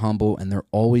 super humble, and they're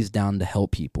always down to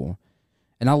help people.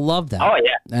 And I love that. Oh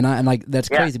yeah. And like that's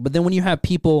crazy. But then when you have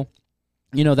people,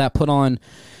 you know, that put on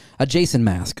a Jason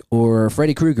mask or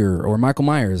Freddy Krueger or Michael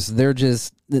Myers, they're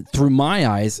just, through my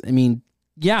eyes, I mean,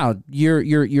 yeah,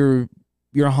 you're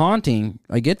haunting.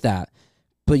 I get that.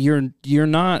 But you're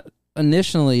not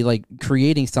initially like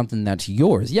creating something that's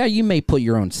yours. Yeah, you may put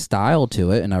your own style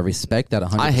to it, and I respect that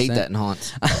 100%. I hate that in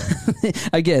haunts.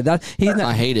 Again,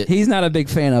 I hate it. He's not a big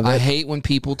fan of it. I hate when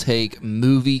people take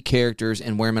movie characters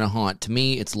and wear them in a haunt. To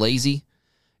me, it's lazy,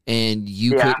 and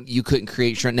you couldn't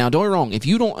create strength. Now, don't get me wrong. If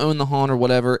you don't own the haunt or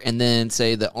whatever, and then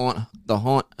say the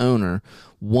haunt owner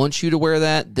wants you to wear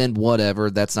that, then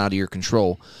whatever. That's out of your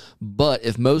control. But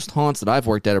if most haunts that I've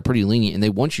worked at are pretty lenient, and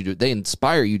they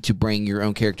inspire you to bring your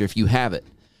own character if you have it.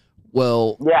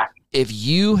 Well, if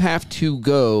you have to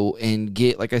go and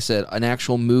get, like I said, an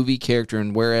actual movie character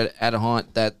and wear it at a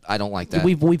haunt, that I don't like that.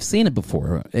 We've seen it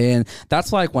before, and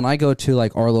that's like when I go to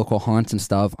like our local haunts and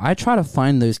stuff, I try to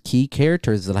find those key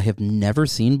characters that I have never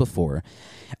seen before.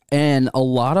 And a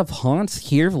lot of haunts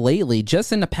here lately,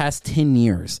 just in the past 10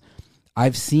 years,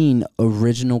 I've seen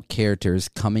original characters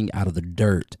coming out of the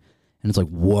dirt. And it's like,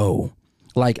 whoa.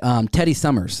 Like Teddy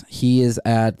Summers, he is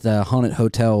at the Haunted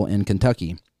Hotel in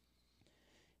Kentucky.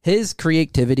 His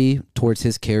creativity towards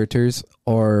his characters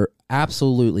are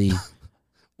absolutely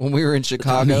when we were in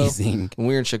Chicago, amazing. When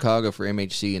we were in Chicago for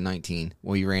MHC in 19,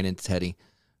 we ran into Teddy.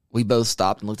 We both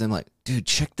stopped and looked at him like, dude,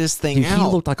 check this thing out. He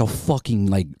looked like a fucking,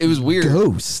 like, it was weird.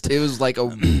 Ghost. It was like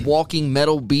a walking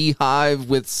metal beehive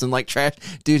with some, like, trash.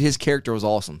 Dude, his character was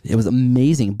awesome. It was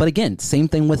amazing. But again, same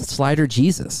thing with Slider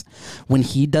Jesus. When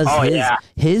he does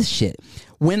his shit.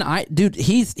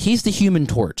 He's the Human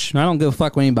Torch. I don't give a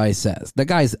fuck what anybody says. The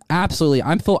guy's absolutely,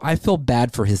 I feel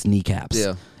bad for his kneecaps.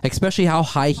 Yeah. Especially how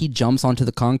high he jumps onto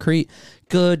the concrete.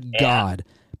 Good God.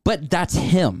 But that's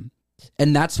him.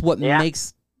 And that's what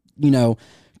makes, you know,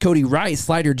 Cody Rice,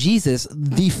 Slider Jesus,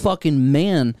 the fucking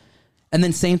man. And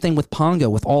then same thing with Pongo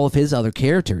with all of his other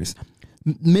characters.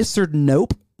 Mr.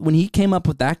 Nope, when he came up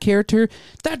with that character,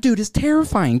 that dude is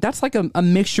terrifying. That's like a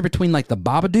mixture between like the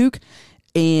Babadook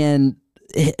and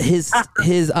his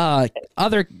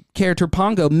other character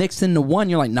Pongo mixed into one.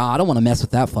 You're like, nah, I don't want to mess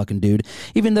with that fucking dude.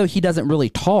 Even though he doesn't really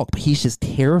talk, but he's just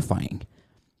terrifying.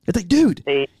 It's like, dude,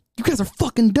 you guys are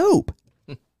fucking dope.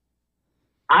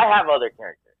 I have other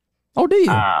characters. Oh, do you?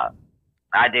 I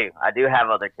do. I do have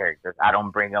other characters. I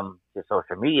don't bring them to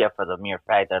social media for the mere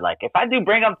fact that, like, if I do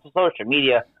bring them to social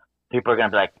media, people are going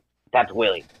to be like, that's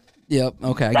Willy. Yep.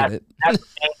 Okay, I get it. That's the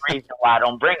main reason why I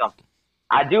don't bring them.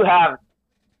 I do have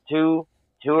two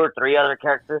or three other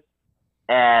characters,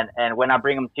 and when I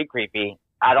bring them to Creepy,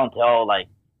 I don't tell, like,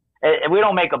 we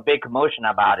don't make a big commotion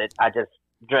about it. I just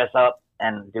dress up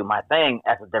and do my thing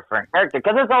as a different character,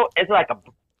 because it's like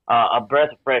a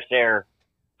breath of fresh air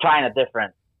trying a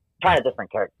different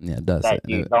character. Yeah, it does. That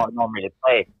you don't normally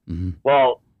play. Mm-hmm.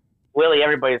 Well, Willy,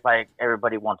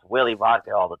 everybody wants Willy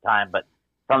Vodka all the time, but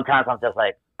sometimes I'm just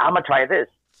like, I'm gonna try this.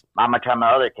 I'm gonna try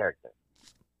my other character.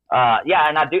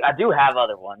 And I do have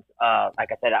other ones. Like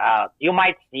I said, you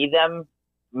might see them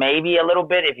maybe a little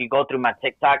bit if you go through my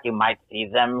TikTok. You might see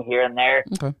them here and there,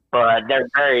 but they're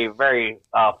very, very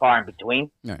far in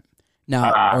between. All right.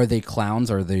 Now, are they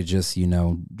clowns, or are they just, you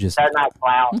know, just... They're not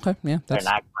clowns. Okay, yeah. They're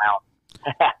not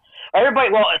clowns.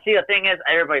 Everybody, well, see, the thing is,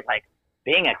 everybody's like,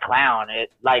 being a clown,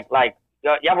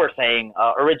 y'all were saying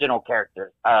original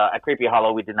characters. At Creepy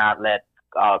Hollow, we do not let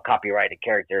copyrighted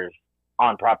characters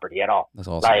on property at all. That's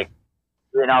awesome. Like,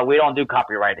 you know, we don't do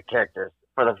copyrighted characters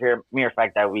for the mere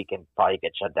fact that we can probably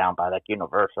get shut down by, like,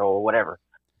 Universal or whatever.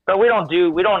 But we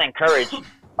don't encourage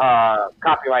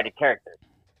copyrighted characters.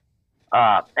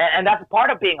 And that's part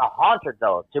of being a haunter,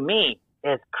 though, to me,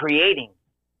 is creating,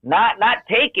 not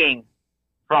taking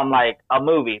from, like, a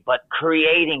movie, but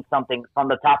creating something from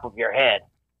the top of your head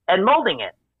and molding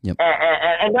it. Yep.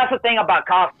 And that's the thing about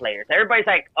cosplayers. Everybody's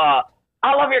like,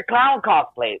 I love your clown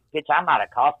cosplay. Bitch, I'm not a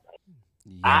cosplayer.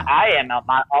 Yeah. I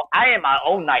am my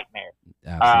own nightmare.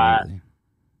 Absolutely.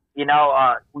 You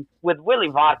know, with Willy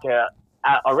Vodka,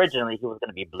 originally he was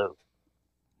going to be blue.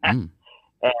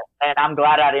 And I'm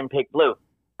glad I didn't pick blue.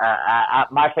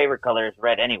 My favorite color is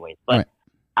red anyways. But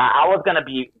I was going to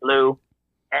be blue.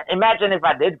 Imagine if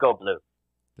I did go blue.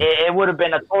 It would have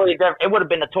been a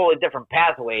totally different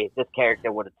pathway this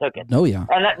character would have took it. Oh, yeah.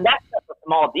 And that's just a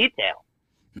small detail.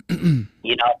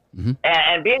 You know? Mm-hmm.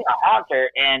 And being a haunter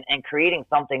and creating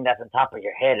something that's on top of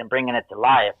your head and bringing it to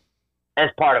life is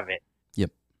part of it.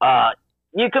 Yep.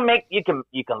 You can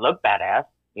look badass.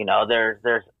 You know,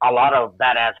 there's a lot of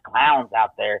badass clowns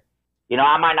out there. You know,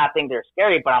 I might not think they're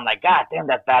scary, but I'm like, God damn,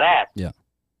 that's badass. Yeah.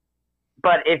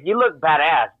 But if you look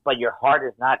badass, but your heart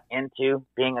is not into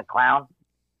being a clown,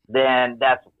 then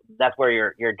that's where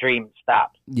your dream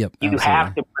stops. Yep. You absolutely.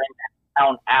 have to bring that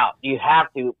clown out. You have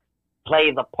to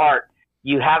play the part.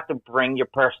 You have to bring your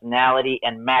personality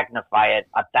and magnify it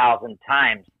 1,000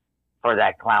 times for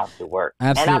that clown to work.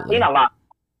 Absolutely. And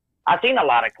I've seen a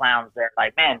lot of clowns that are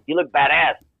like, man, you look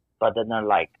badass, but then they're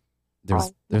like,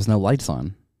 there's no lights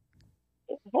on.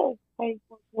 hey,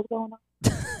 what's going on?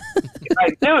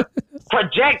 Like, dude,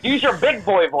 project, use your big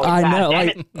boy voice. I know, God damn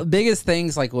like it. the biggest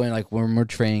things, like when we're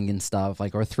training and stuff,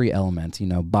 like our 3 elements,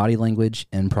 body language,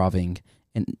 improving,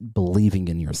 and believing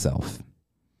in yourself.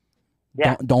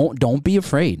 Yeah. Don't be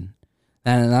afraid,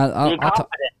 and Be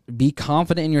confident. be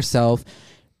confident in yourself.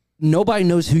 Nobody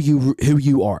knows who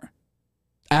you are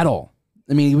at all.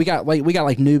 I mean, we got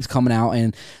noobs coming out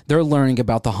and they're learning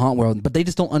about the haunt world, but they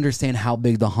just don't understand how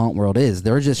big the haunt world is.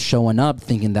 They're just showing up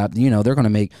thinking that, they're going to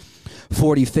make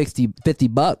 40, 50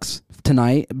 $50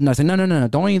 tonight. And I say, no.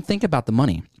 Don't even think about the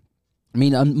money. I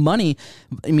mean, money,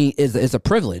 is a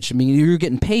privilege. I mean, you're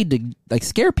getting paid to like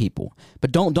scare people,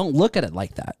 but don't look at it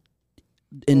like that.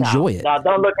 Enjoy it. No,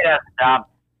 don't look at it as a job.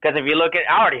 Because if you look at it,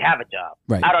 I already have a job.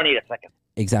 Right. I don't need a second.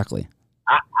 Exactly.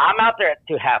 I'm out there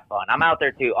to have fun. I'm out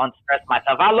there to unstress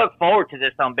myself. I look forward to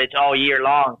this son bitch all year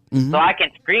long, so I can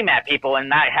scream at people and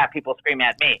not have people scream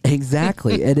at me.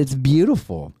 Exactly, and it's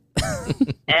beautiful.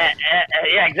 Yeah,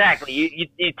 exactly.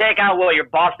 You take out what your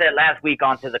boss said last week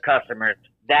onto the customers.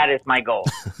 That is my goal.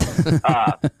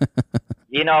 The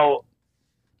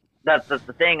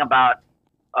thing about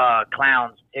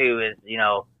clowns too is,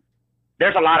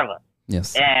 there's a lot of us.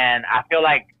 Yes. And I feel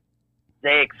like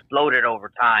they exploded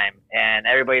over time, and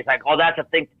everybody's like, "Oh, that's a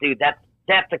thing to do.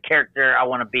 That's a character I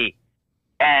want to be."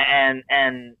 And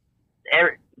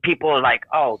people are like,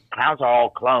 "Oh, clowns are all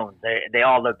clones. They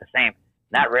all look the same."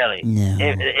 Not really. No.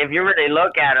 If you really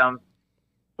look at them,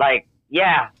 like,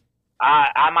 yeah,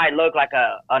 I might look like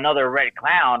another red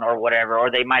clown or whatever, or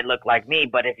they might look like me.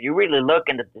 But if you really look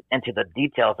into the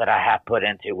details that I have put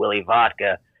into Willy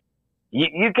Vodka,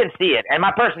 you can see it. And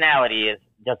my personality is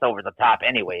just over the top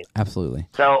anyways. Absolutely.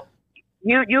 So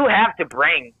you have to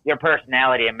bring your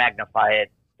personality and magnify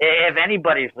it. If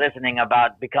anybody's listening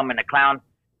about becoming a clown,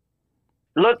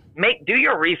 do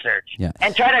your research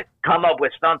and try to come up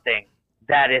with something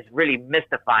that is really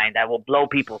mystifying, that will blow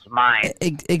people's minds.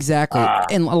 Exactly.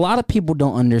 And a lot of people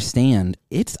don't understand.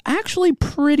 It's actually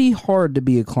pretty hard to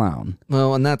be a clown.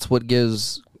 Well, and that's what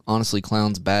gives, honestly,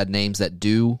 clowns bad names that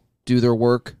do their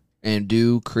work and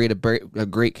do create a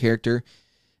great character.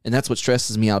 And that's what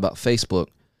stresses me out about Facebook.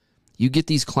 You get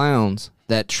these clowns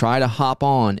that try to hop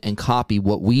on and copy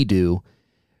what we do,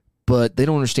 but they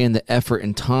don't understand the effort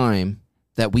and time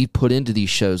that we put into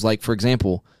these shows. Like, for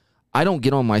example, I don't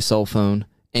get on my cell phone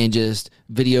and just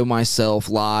video myself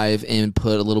live and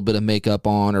put a little bit of makeup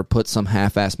on or put some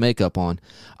half-ass makeup on.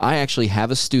 I actually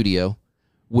have a studio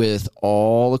with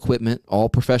all equipment, all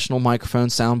professional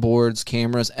microphones, soundboards,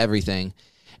 cameras, everything.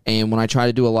 And when I try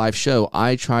to do a live show,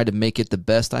 I try to make it the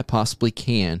best I possibly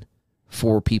can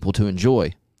for people to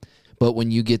enjoy. But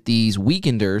when you get these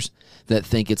weekenders that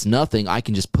think it's nothing, I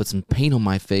can just put some paint on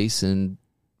my face and,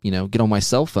 get on my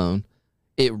cell phone.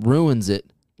 It ruins it.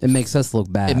 It makes us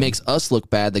look bad. It makes us look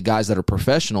bad, the guys that are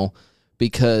professional,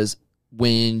 because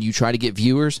when you try to get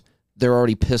viewers, they're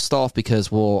already pissed off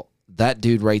because, well, that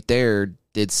dude right there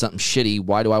did something shitty.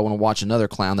 Why do I want to watch another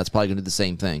clown that's probably going to do the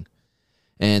same thing?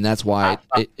 And that's why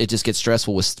it just gets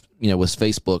stressful with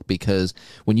Facebook, because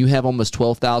when you have almost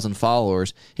 12,000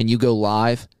 followers and you go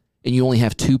live and you only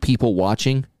have 2 people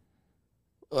watching,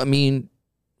 I mean,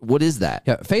 what is that?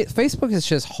 Yeah, Facebook is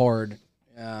just hard,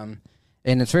 and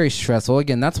it's very stressful.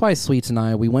 Again, that's why Sweets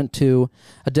and we went to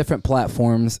a different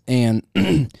platforms, and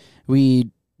we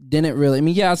didn't really. I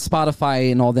mean, yeah,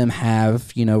 Spotify and all them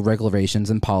have regulations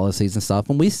and policies and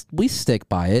stuff, and we stick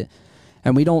by it,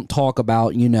 and we don't talk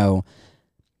about the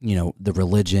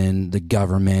religion, the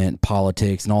government,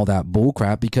 politics, and all that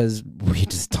bullcrap because we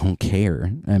just don't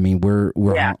care. I mean, we're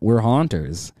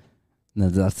haunters.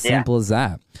 That's simple as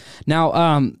that.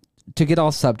 Now, to get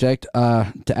off subject,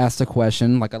 to ask the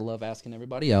question, like I love asking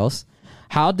everybody else,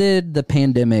 how did the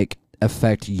pandemic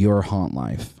affect your haunt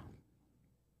life?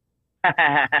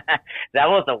 That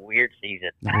was a weird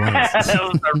season.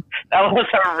 that was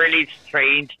a really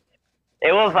strange.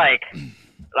 It was like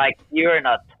you're in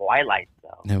a twilight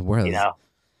zone. It was.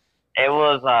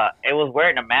 It was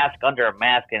wearing a mask under a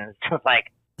mask, and it's just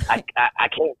like I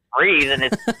can't breathe, and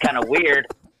it's kind of weird.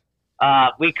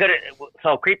 We couldn't.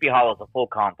 So Creepy Hollow is a full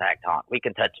contact haunt. We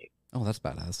can touch you. Oh, that's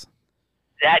badass.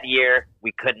 That year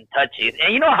we couldn't touch you,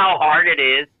 and you know how hard it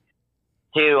is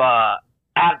to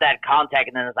have that contact,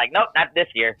 and then it's like, nope, not this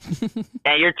year.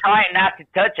 And you're trying not to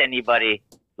touch anybody.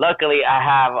 luckily I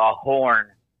have a horn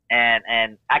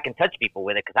and I can touch people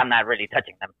with it because I'm not really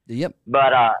touching them. Yep.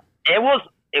 But it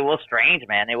was strange,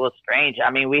 man. It was strange.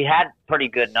 I mean, we had pretty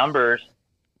good numbers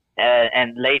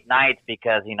and late nights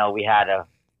because we had to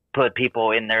put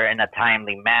people in there in a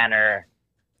timely manner.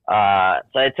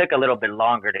 So it took a little bit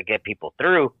longer to get people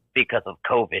through because of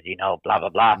COVID, blah blah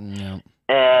blah. Yep.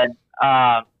 And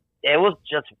it was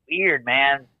just weird,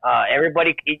 man.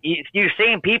 Everybody, you're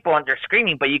seeing people and they're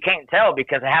screaming, but you can't tell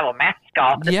because they have a mask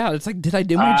on. Yeah, it's like, did I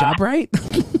do my job right?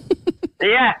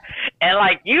 Yeah, and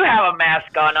like you have a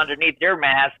mask on underneath your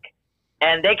mask,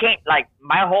 and they can't. Like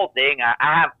my whole thing, I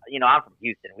have, I'm from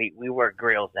Houston. We wear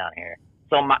grills down here,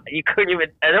 so you couldn't even.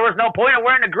 There was no point of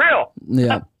wearing a grill.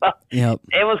 Yeah, yep.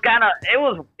 It was kind of. It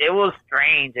was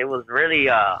strange. It was really.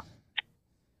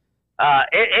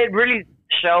 It really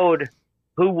showed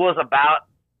who was about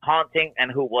haunting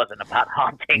and who wasn't about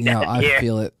haunting. No, I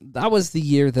feel it. That was the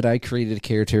year that I created a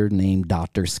character named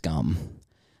Dr. Scum.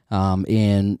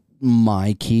 And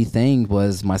my key thing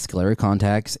was my scleral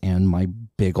contacts and my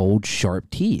big old sharp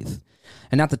teeth.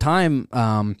 And at the time,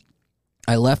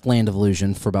 I left Land of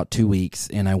Illusion for about 2 weeks,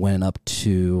 and I went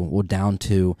down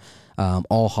to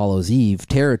All Hallows Eve,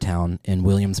 Terror Town in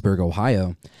Williamsburg,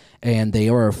 Ohio. And they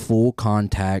are a full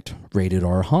contact rated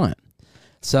R haunt.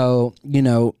 So,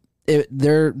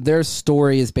 their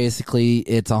story is basically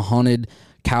it's a haunted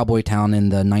cowboy town in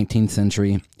the 19th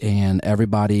century, and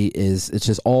it's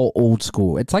just all old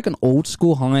school. It's like an old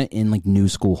school haunt and like new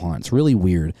school haunt. It's really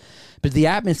weird, but the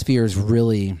atmosphere is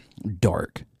really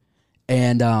dark.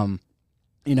 And on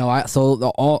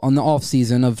the off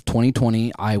season of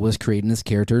 2020, I was creating this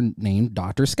character named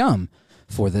Dr. Scum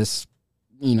for this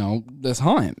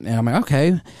haunt, and I'm like,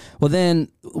 okay. Well, then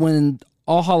when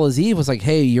All Hallows Eve was like,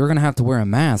 hey, you're going to have to wear a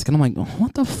mask. And I'm like,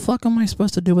 what the fuck am I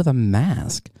supposed to do with a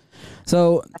mask?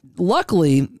 So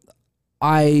luckily,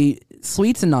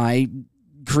 Sweets and I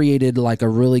created like a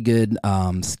really good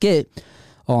skit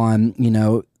on,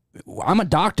 I'm a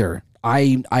doctor.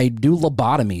 I do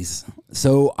lobotomies.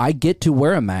 So I get to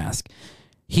wear a mask.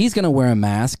 He's going to wear a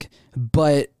mask,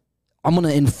 but I'm going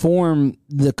to inform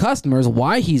the customers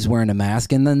why he's wearing a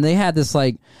mask. And then they had this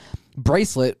like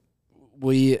bracelet.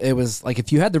 It was like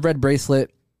if you had the red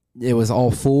bracelet, it was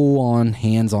all full on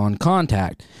hands-on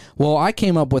contact. Well, I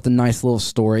came up with a nice little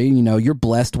story. You're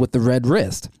blessed with the red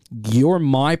wrist. You're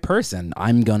my person.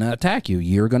 I'm going to attack you.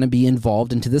 You're going to be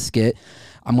involved into the skit.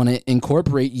 I'm going to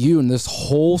incorporate you in this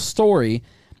whole story.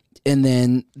 And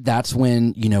then that's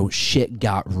when, shit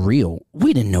got real.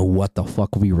 We didn't know what the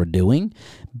fuck we were doing,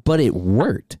 but it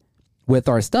worked with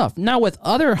our stuff. Now, with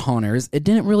other haunters, it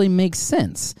didn't really make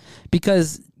sense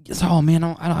because, oh man,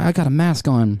 I got a mask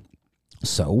on.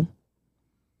 So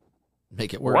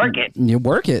make it work. Work it. You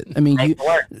work it. I mean, make it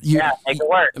work. Make it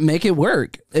work. Make it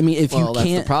work. I mean, if you can't, that's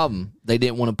the problem. They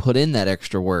didn't want to put in that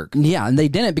extra work. Yeah, and they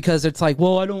didn't because it's like,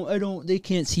 well, I don't. They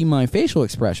can't see my facial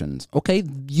expressions. Okay,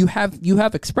 you have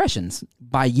expressions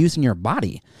by using your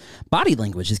body. Body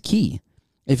language is key.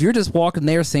 If you're just walking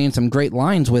there saying some great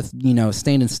lines with,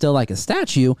 standing still like a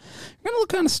statue, you're going to look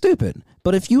kind of stupid.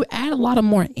 But if you add a lot of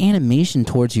more animation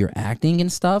towards your acting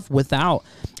and stuff it's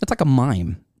like a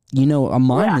mime. A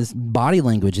mime is body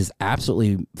language is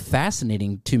absolutely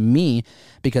fascinating to me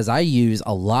because I use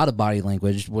a lot of body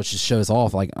language, which just shows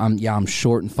off like I'm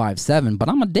short and 5'7", but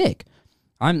I'm a dick.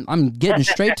 I'm getting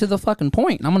straight to the fucking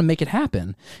point, and I'm going to make it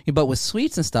happen. But with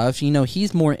Sweets and stuff,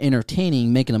 he's more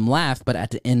entertaining, making them laugh, but at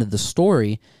the end of the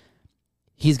story,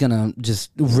 he's going to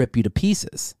just rip you to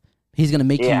pieces. He's going to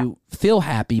make you feel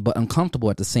happy but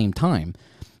uncomfortable at the same time.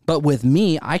 But with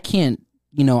me, I can't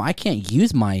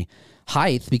use my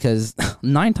height because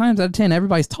 9 times out of 10,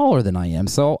 everybody's taller than I am.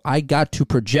 So I got to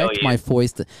project my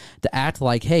voice to act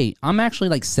like, hey, I'm actually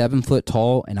like 7 foot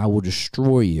tall, and I will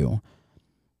destroy you.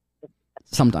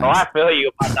 Sometimes. Oh, I feel you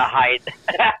about the height.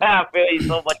 I feel you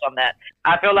so much on that.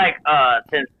 I feel like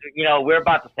since we're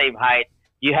about the same height,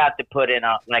 you have to put in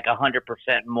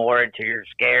 100% more into your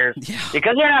scares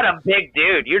because you're not a big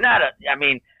dude. You're not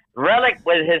Relic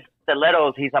with his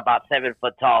stilettos, he's about 7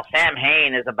 foot tall. Sam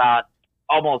Hain is about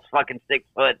almost fucking 6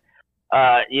 foot.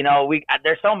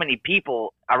 There's so many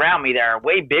people around me that are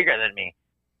way bigger than me.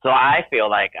 So I feel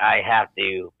like I have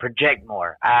to project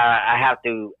more. I have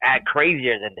to act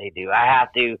crazier than they do. I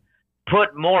have to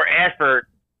put more effort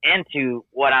into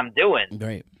what I'm doing.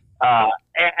 Right.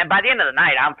 And by the end of the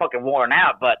night, I'm fucking worn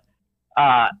out. But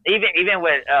even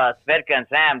with Svedka and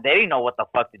Sam, they didn't know what the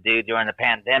fuck to do during the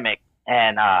pandemic.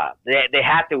 And they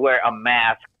had to wear a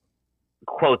mask,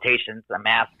 quotations, a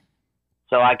mask.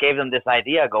 So I gave them this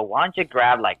idea. I go, why don't you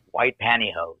grab like white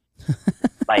pantyhose?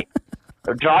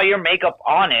 draw your makeup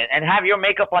on it and have your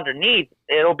makeup underneath.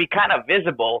 It'll be kind of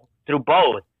visible through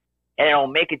both, and it'll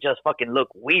make it just fucking look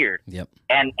weird. Yep.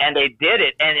 And they did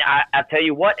it, and I tell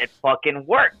you what, it fucking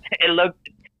worked.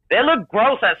 They looked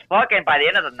gross as fuck, and by the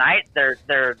end of the night,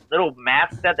 their little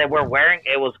masks that they were wearing,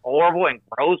 it was horrible and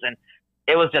gross, and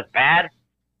it was just bad.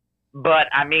 But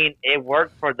I mean, it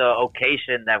worked for the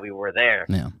occasion that we were there.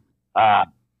 Yeah.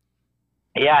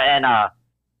 And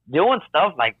doing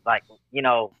stuff like you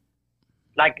know,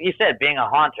 like you said, being a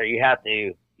haunter, you have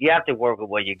to work with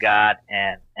what you got,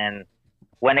 and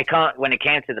when it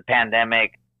came to the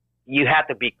pandemic, you have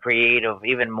to be creative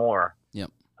even more.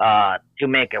 Yep. To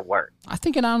make it work. I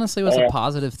think it honestly was a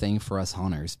positive thing for us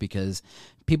haunters, because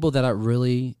people that are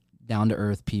really down to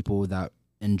earth, people that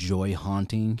enjoy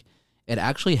haunting, it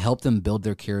actually helped them build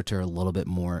their character a little bit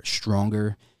more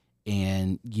stronger,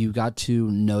 and you got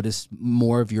to notice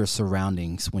more of your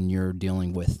surroundings when you're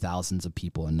dealing with thousands of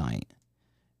people a night.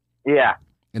 Yeah,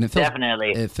 and it feels,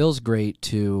 definitely. It feels great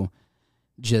to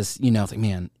just, you know, think,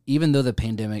 man, even though the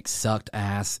pandemic sucked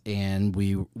ass and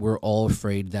we were all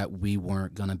afraid that we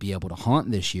weren't going to be able to haunt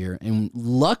this year, and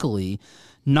luckily,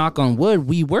 knock on wood,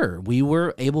 we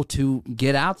were able to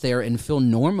get out there and feel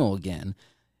normal again.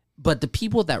 But the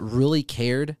people that really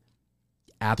cared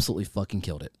absolutely fucking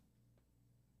killed it.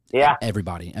 Yeah.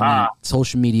 Everybody. I mean,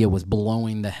 social media was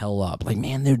blowing the hell up. Like,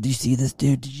 man, did you see this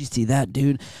dude? Did you see that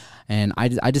dude? And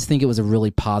I just think it was a really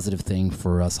positive thing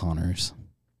for us haunters.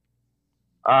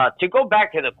 To go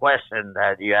back to the question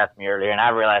that you asked me earlier, and I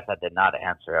realized I did not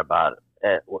answer about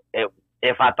it,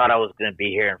 if I thought I was going to be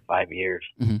here in 5 years.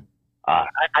 Mm-hmm.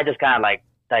 I just kind of like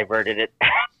diverted it.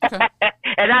 Okay.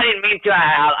 And I didn't mean to.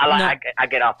 I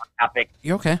get off the topic.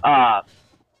 You're okay.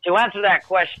 To answer that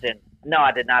question, no,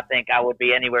 I did not think I would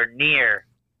be anywhere near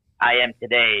I am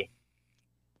today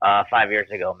 5 years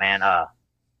ago, man.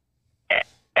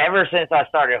 Ever since I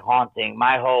started haunting,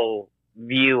 my whole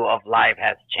view of life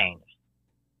has changed.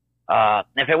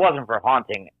 If it wasn't for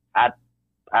haunting,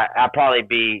 I'd probably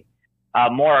be a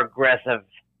more aggressive,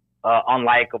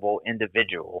 unlikable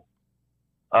individual.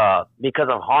 Because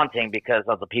of haunting, because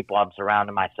of the people I'm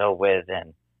surrounding myself with,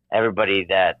 and everybody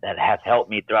that has helped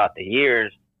me throughout the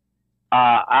years,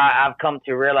 I've come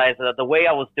to realize that the way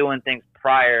I was doing things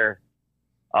prior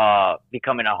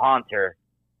becoming a haunter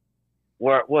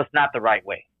was not the right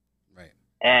way. Right.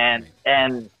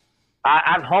 And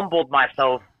I've humbled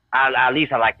myself. At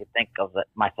least I like to think of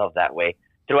myself that way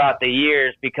throughout the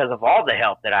years, because of all the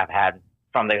help that I've had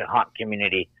from the haunt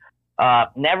community.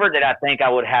 Never did I think I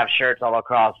would have shirts all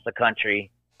across the country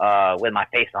with my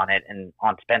face on it and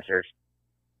on Spencer's.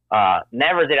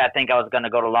 Never did I think I was going to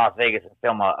go to Las Vegas and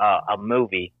film a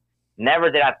movie. Never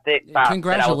did I think.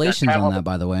 Congratulations on that,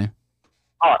 by the way.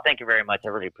 Oh, thank you very much. I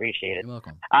really appreciate it. You're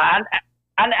welcome. I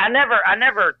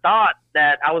never thought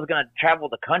that I was going to travel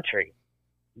the country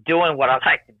doing what I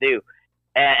like to do,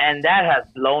 and that has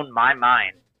blown my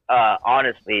mind.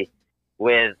 Honestly,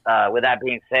 with that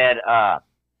being said, I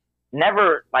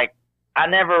never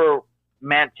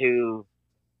meant to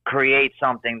create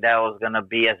something that was going to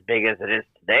be as big as it is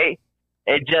today.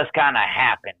 It just kind of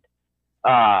happened.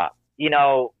 You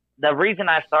know, the reason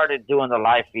I started doing the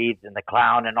live feeds and the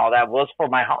clown and all that was for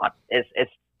my haunt. Is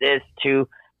to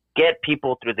get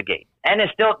people through the gate, and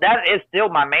that is still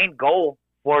my main goal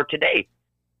for today.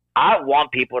 I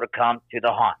want people to come to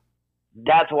the haunt.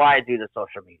 That's why I do the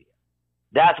social media.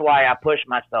 That's why I push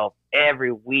myself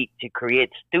every week to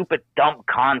create stupid, dumb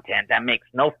content that makes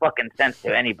no fucking sense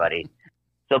to anybody.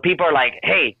 So people are like,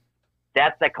 hey,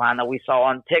 that's the clown that we saw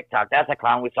on TikTok. That's a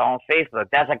clown we saw on Facebook.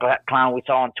 That's a clown we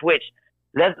saw on Twitch.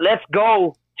 Let's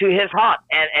go to his haunt.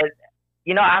 And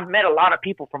you know, I've met a lot of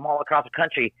people from all across the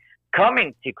country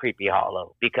coming to Creepy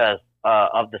Hollow because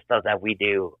of the stuff that we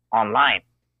do online.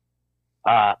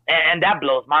 And that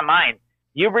blows my mind.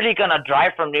 You're really going to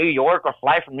drive from New York or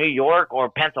fly from New York or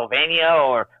Pennsylvania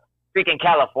or freaking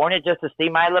California just to see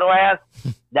my little ass?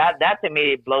 That to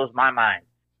me blows my mind.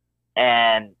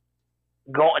 And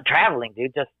traveling,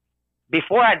 dude. Just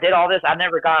before I did all this, I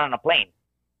never got on a plane.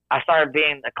 I started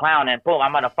being a clown, and boom,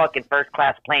 I'm on a fucking first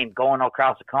class plane going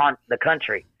across the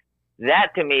country.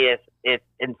 That to me is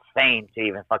insane to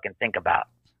even fucking think about.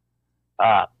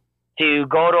 To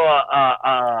go to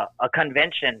a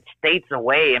convention states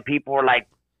away, and people were like,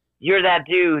 "You're that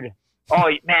dude. Oh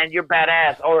man, you're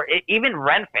badass." Or even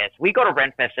Renfest. We go to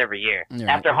Renfest every year.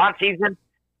 Yeah. After haunt season,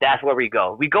 that's where we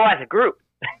go. We go as a group.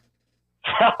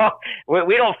 So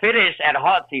we don't finish at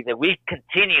haunt season. We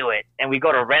continue it, and we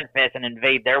go to Renfest and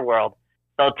invade their world.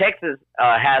 So Texas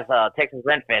has Texas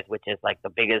Renfest, which is like the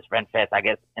biggest Renfest, I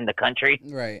guess, in the country.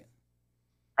 Right.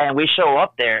 and we show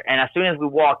up there, and as soon as we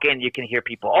walk in, you can hear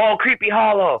people, oh, Creepy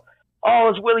Hollow, oh,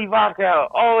 it's Willy Vodka,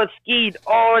 oh, it's Skeet,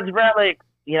 oh, it's Relic.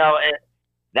 You know,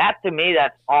 that to me,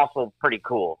 that's also pretty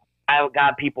cool. I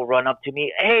got people run up to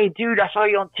me, hey, dude, I saw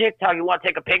you on TikTok. You want to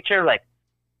take a picture? Like,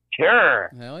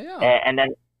 sure. Hell yeah. And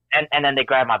then they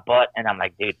grab my butt, and I'm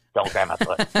like, dude, don't grab my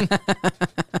butt.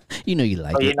 You know you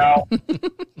like but, it. You know,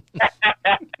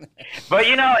 but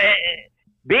you know,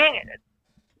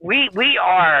 we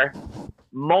are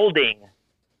molding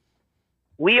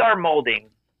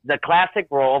the classic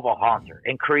role of a haunter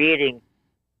and creating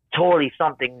totally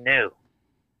something new.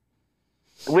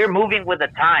 We're moving with the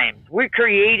times. We're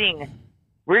creating,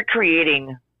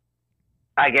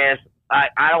 I guess,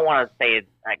 I don't want to say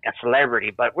like a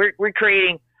celebrity, but we're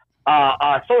creating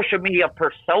a social media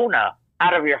persona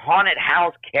out of your haunted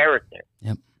house character.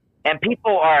 Yep. And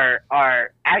people are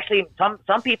actually,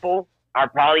 some people are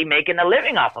probably making a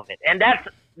living off of it. And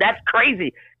that's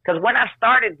crazy. Because when I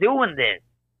started doing this,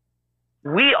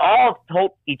 we all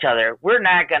told each other, we're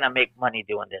not going to make money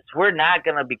doing this. We're not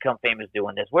going to become famous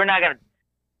doing this. We're not going to.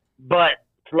 But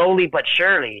slowly but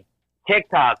surely,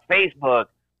 TikTok, Facebook,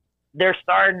 they're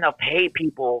starting to pay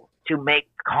people to make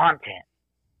content.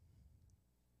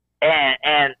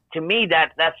 And to me,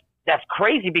 that's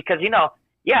crazy because, you know,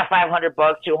 yeah, $500,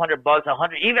 $200,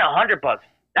 $100, even $100.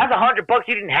 That's $100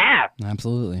 you didn't have.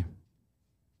 Absolutely.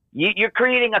 You're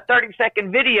creating a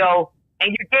 30-second video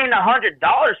and you're getting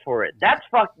 $100 for it. That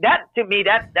to me,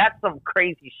 that's some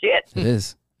crazy shit. It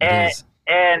is. And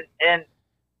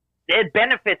it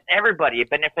benefits everybody. It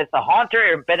benefits the haunter.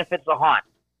 It benefits the haunt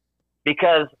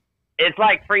because it's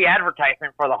like free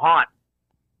advertisement for the haunt.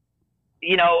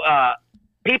 You know,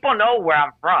 people know where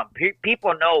I'm from.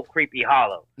 People know Creepy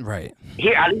Hollow. Right.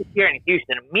 Here, at least here in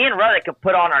Houston. Me and Relic could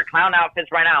put on our clown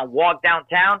outfits right now and walk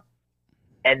downtown,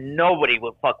 and nobody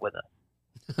would fuck with us.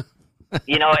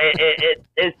 You know,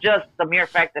 it's just the mere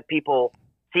fact that people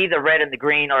see the red and the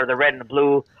green or the red and the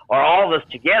blue or all of us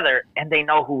together, and they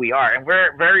know who we are. And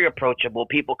we're very approachable.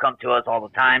 People come to us all the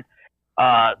time.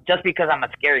 Just because I'm a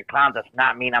scary clown does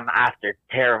not mean I'm after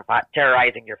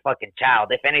terrorizing your fucking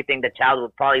child. If anything, the child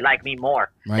would probably like me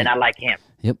more than I like him.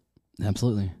 Yep,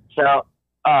 absolutely. So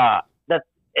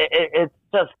it's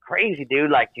just crazy, dude.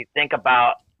 Like, you think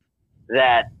about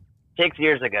that 6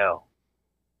 years ago,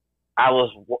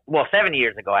 7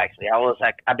 years ago, actually.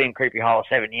 I've been in Creepy Hollow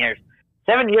 7 years.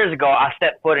 7 years ago, I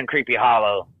stepped foot in Creepy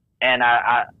Hollow, and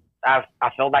I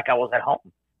felt like I was at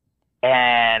home.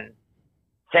 And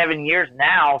 7 years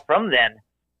now from then,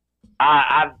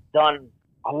 I've done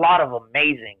a lot of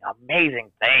amazing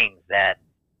things that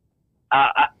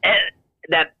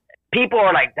people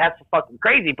are like, that's fucking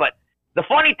crazy. But the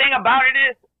funny thing about it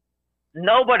is,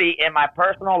 nobody in my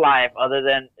personal life other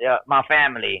than my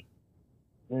family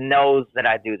knows that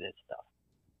I do this stuff.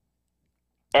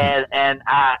 And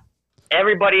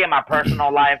everybody in my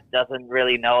personal life doesn't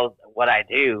really know what I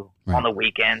do on the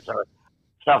weekends or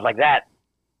stuff like that.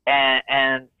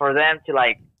 And for them to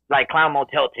like Clown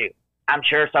Motel 2, I'm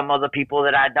sure some of the people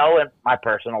that I know in my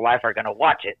personal life are going to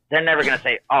watch it. They're never going to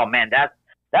say, oh man, that's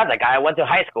the guy I went to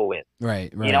high school with.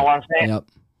 Right. You know what I'm saying? Yep.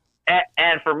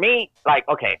 And for me, like,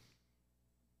 okay,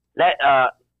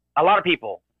 a lot of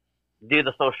people do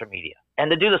the social media,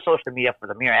 and they do the social media for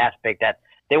the mere aspect that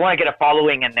they want to get a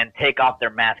following and then take off their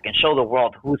mask and show the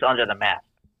world who's under the mask.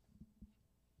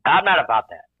 I'm not about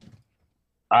that.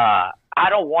 I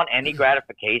don't want any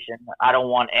gratification. I don't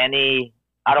want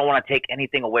to take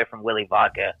anything away from Willy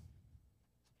Vodka.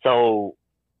 So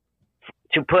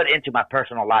to put into my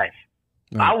personal life,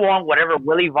 I want whatever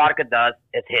Willy Vodka does,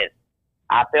 it's his.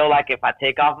 I feel like if I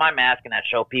take off my mask and I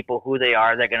show people who they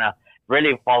are, they're going to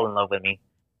really fall in love with me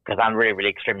because I'm really, really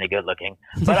extremely good looking.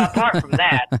 But apart from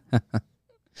that,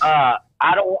 I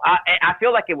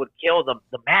feel like it would kill the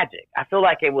magic. I feel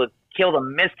like it would kill the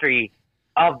mystery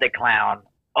of the clown,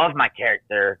 of my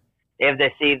character, if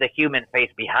they see the human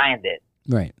face behind it.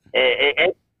 Right.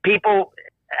 People,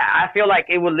 I feel like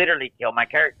it would literally kill my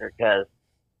character because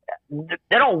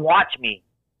they don't watch me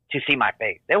to see my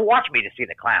face. They watch me to see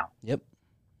the clown. Yep.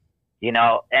 You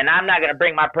know, and I'm not going to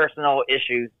bring my personal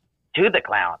issues to the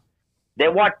clown. They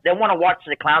want to watch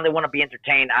the clown. They want to be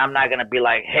entertained. I'm not going to be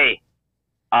like, hey,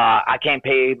 I can't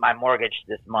pay my mortgage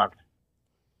this month.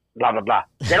 Blah, blah, blah.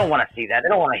 They don't want to see that. They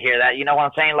don't want to hear that. You know what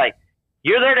I'm saying? Like,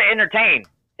 you're there to entertain.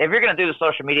 If you're going to do the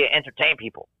social media, entertain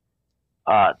people.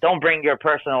 Don't bring your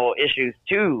personal issues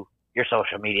to your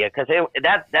social media because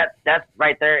that's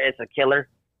right there. It's a killer.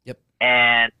 Yep.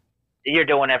 And you're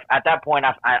doing it at that point.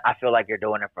 I feel like you're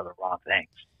doing it for the wrong things.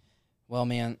 Well,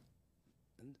 man,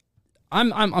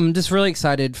 I'm just really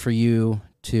excited for you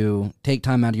to take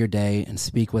time out of your day and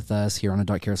speak with us here on the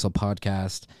Dark Carousel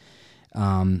podcast.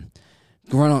 Going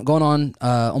on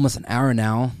almost an hour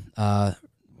now.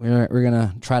 We're going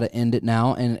to try to end it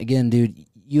now. And again, dude,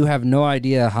 you have no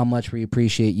idea how much we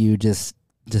appreciate you just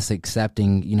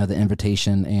accepting, the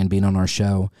invitation and being on our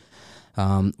show.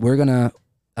 We're going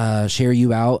to share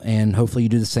you out, and hopefully you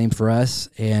do the same for us.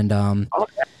 And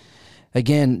Okay.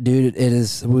 again, dude,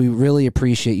 we really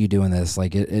appreciate you doing this.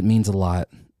 Like, it means a lot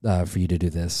for you to do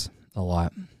this. A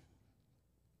lot.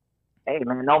 Hey,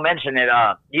 man, no mention it.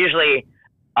 Usually,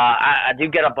 I do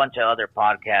get a bunch of other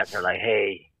podcasts that are like,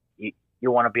 hey,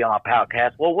 you want to be on my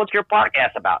podcast? Well, what's your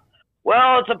podcast about?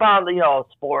 Well, it's about,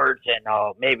 sports and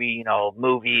maybe,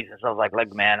 movies and stuff like.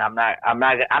 Look, man, I'm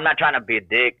not trying to be a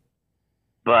dick,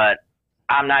 but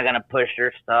I'm not gonna push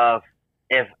your stuff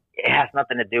if it has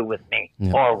nothing to do with me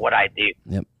or what I do.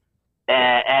 Yep.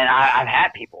 And I've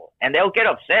had people, and they'll get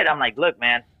upset. I'm like, look,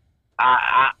 man,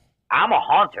 I'm a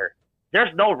haunter.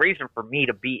 There's no reason for me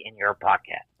to be in your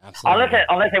podcast. Absolutely.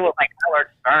 Unless it was like Howard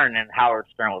Stern, and Howard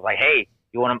Stern was like, hey,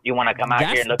 you want to come out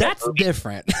here and look at movies?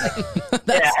 Different.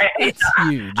 That's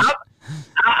huge.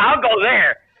 I'll go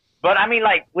there. But I mean,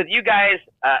 like with you guys,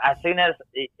 as soon as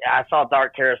I saw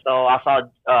Dark Carousel, I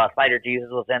saw Slider Jesus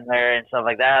was in there and stuff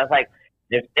like that. I was like,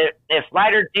 if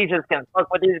Slider Jesus can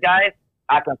fuck with these guys,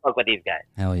 I can fuck with these guys.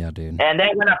 Hell yeah, dude. And then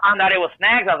when I found out it was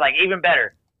Snags, I was like, even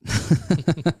better.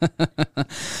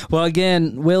 Well,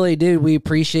 again, Willie, dude, we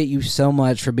appreciate you so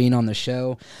much for being on the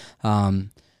show.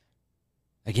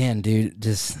 Again, dude,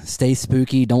 just stay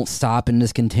spooky. Don't stop, and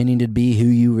just continue to be who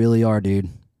you really are, dude.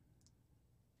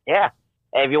 Yeah.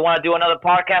 Hey, if you want to do another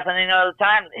podcast at any other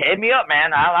time, hit me up,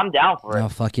 man. I'm down for it. Oh,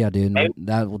 fuck yeah, dude.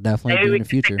 That will definitely be in the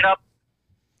future.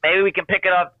 Maybe we can pick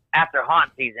it up after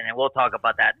haunt season, and we'll talk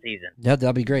about that season. Yeah,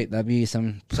 that'd be great. That'd be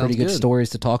some pretty good good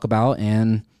stories to talk about,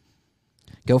 and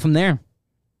go from there.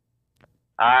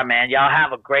 All right, man. Y'all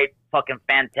have a great, fucking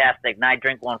fantastic night.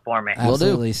 Drink one for me.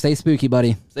 Absolutely. Stay spooky,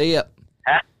 buddy. See ya.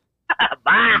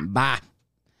 Bye. Bye.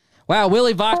 Wow,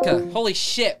 Willy Vodka. Holy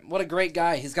shit. What a great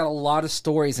guy. He's got a lot of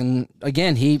stories. And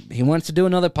again, he wants to do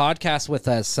another podcast with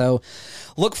us. So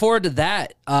look forward to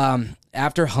that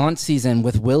after haunt season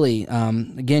with Willie.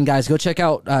 Again, guys, go check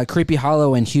out Creepy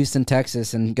Hollow in Houston,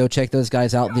 Texas, and go check those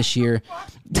guys out this year.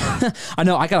 I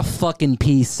know, I got a fucking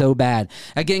pee so bad.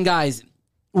 Again, guys,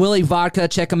 Willy Vodka,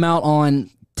 check him out on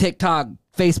TikTok,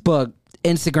 Facebook,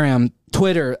 Instagram,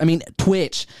 Twitter,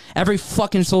 Twitch, every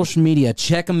fucking social media.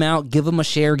 Check them out, give them a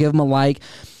share, give them a like,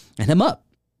 and him up.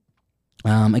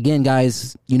 Again,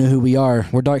 guys, you know who we are.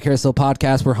 We're Dark Carousel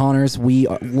Podcast. We're haunters. We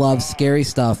love scary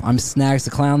stuff. I'm Snags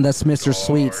the Clown. That's Mr.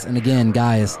 Sweets. And again,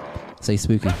 guys, stay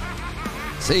spooky.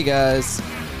 See you guys.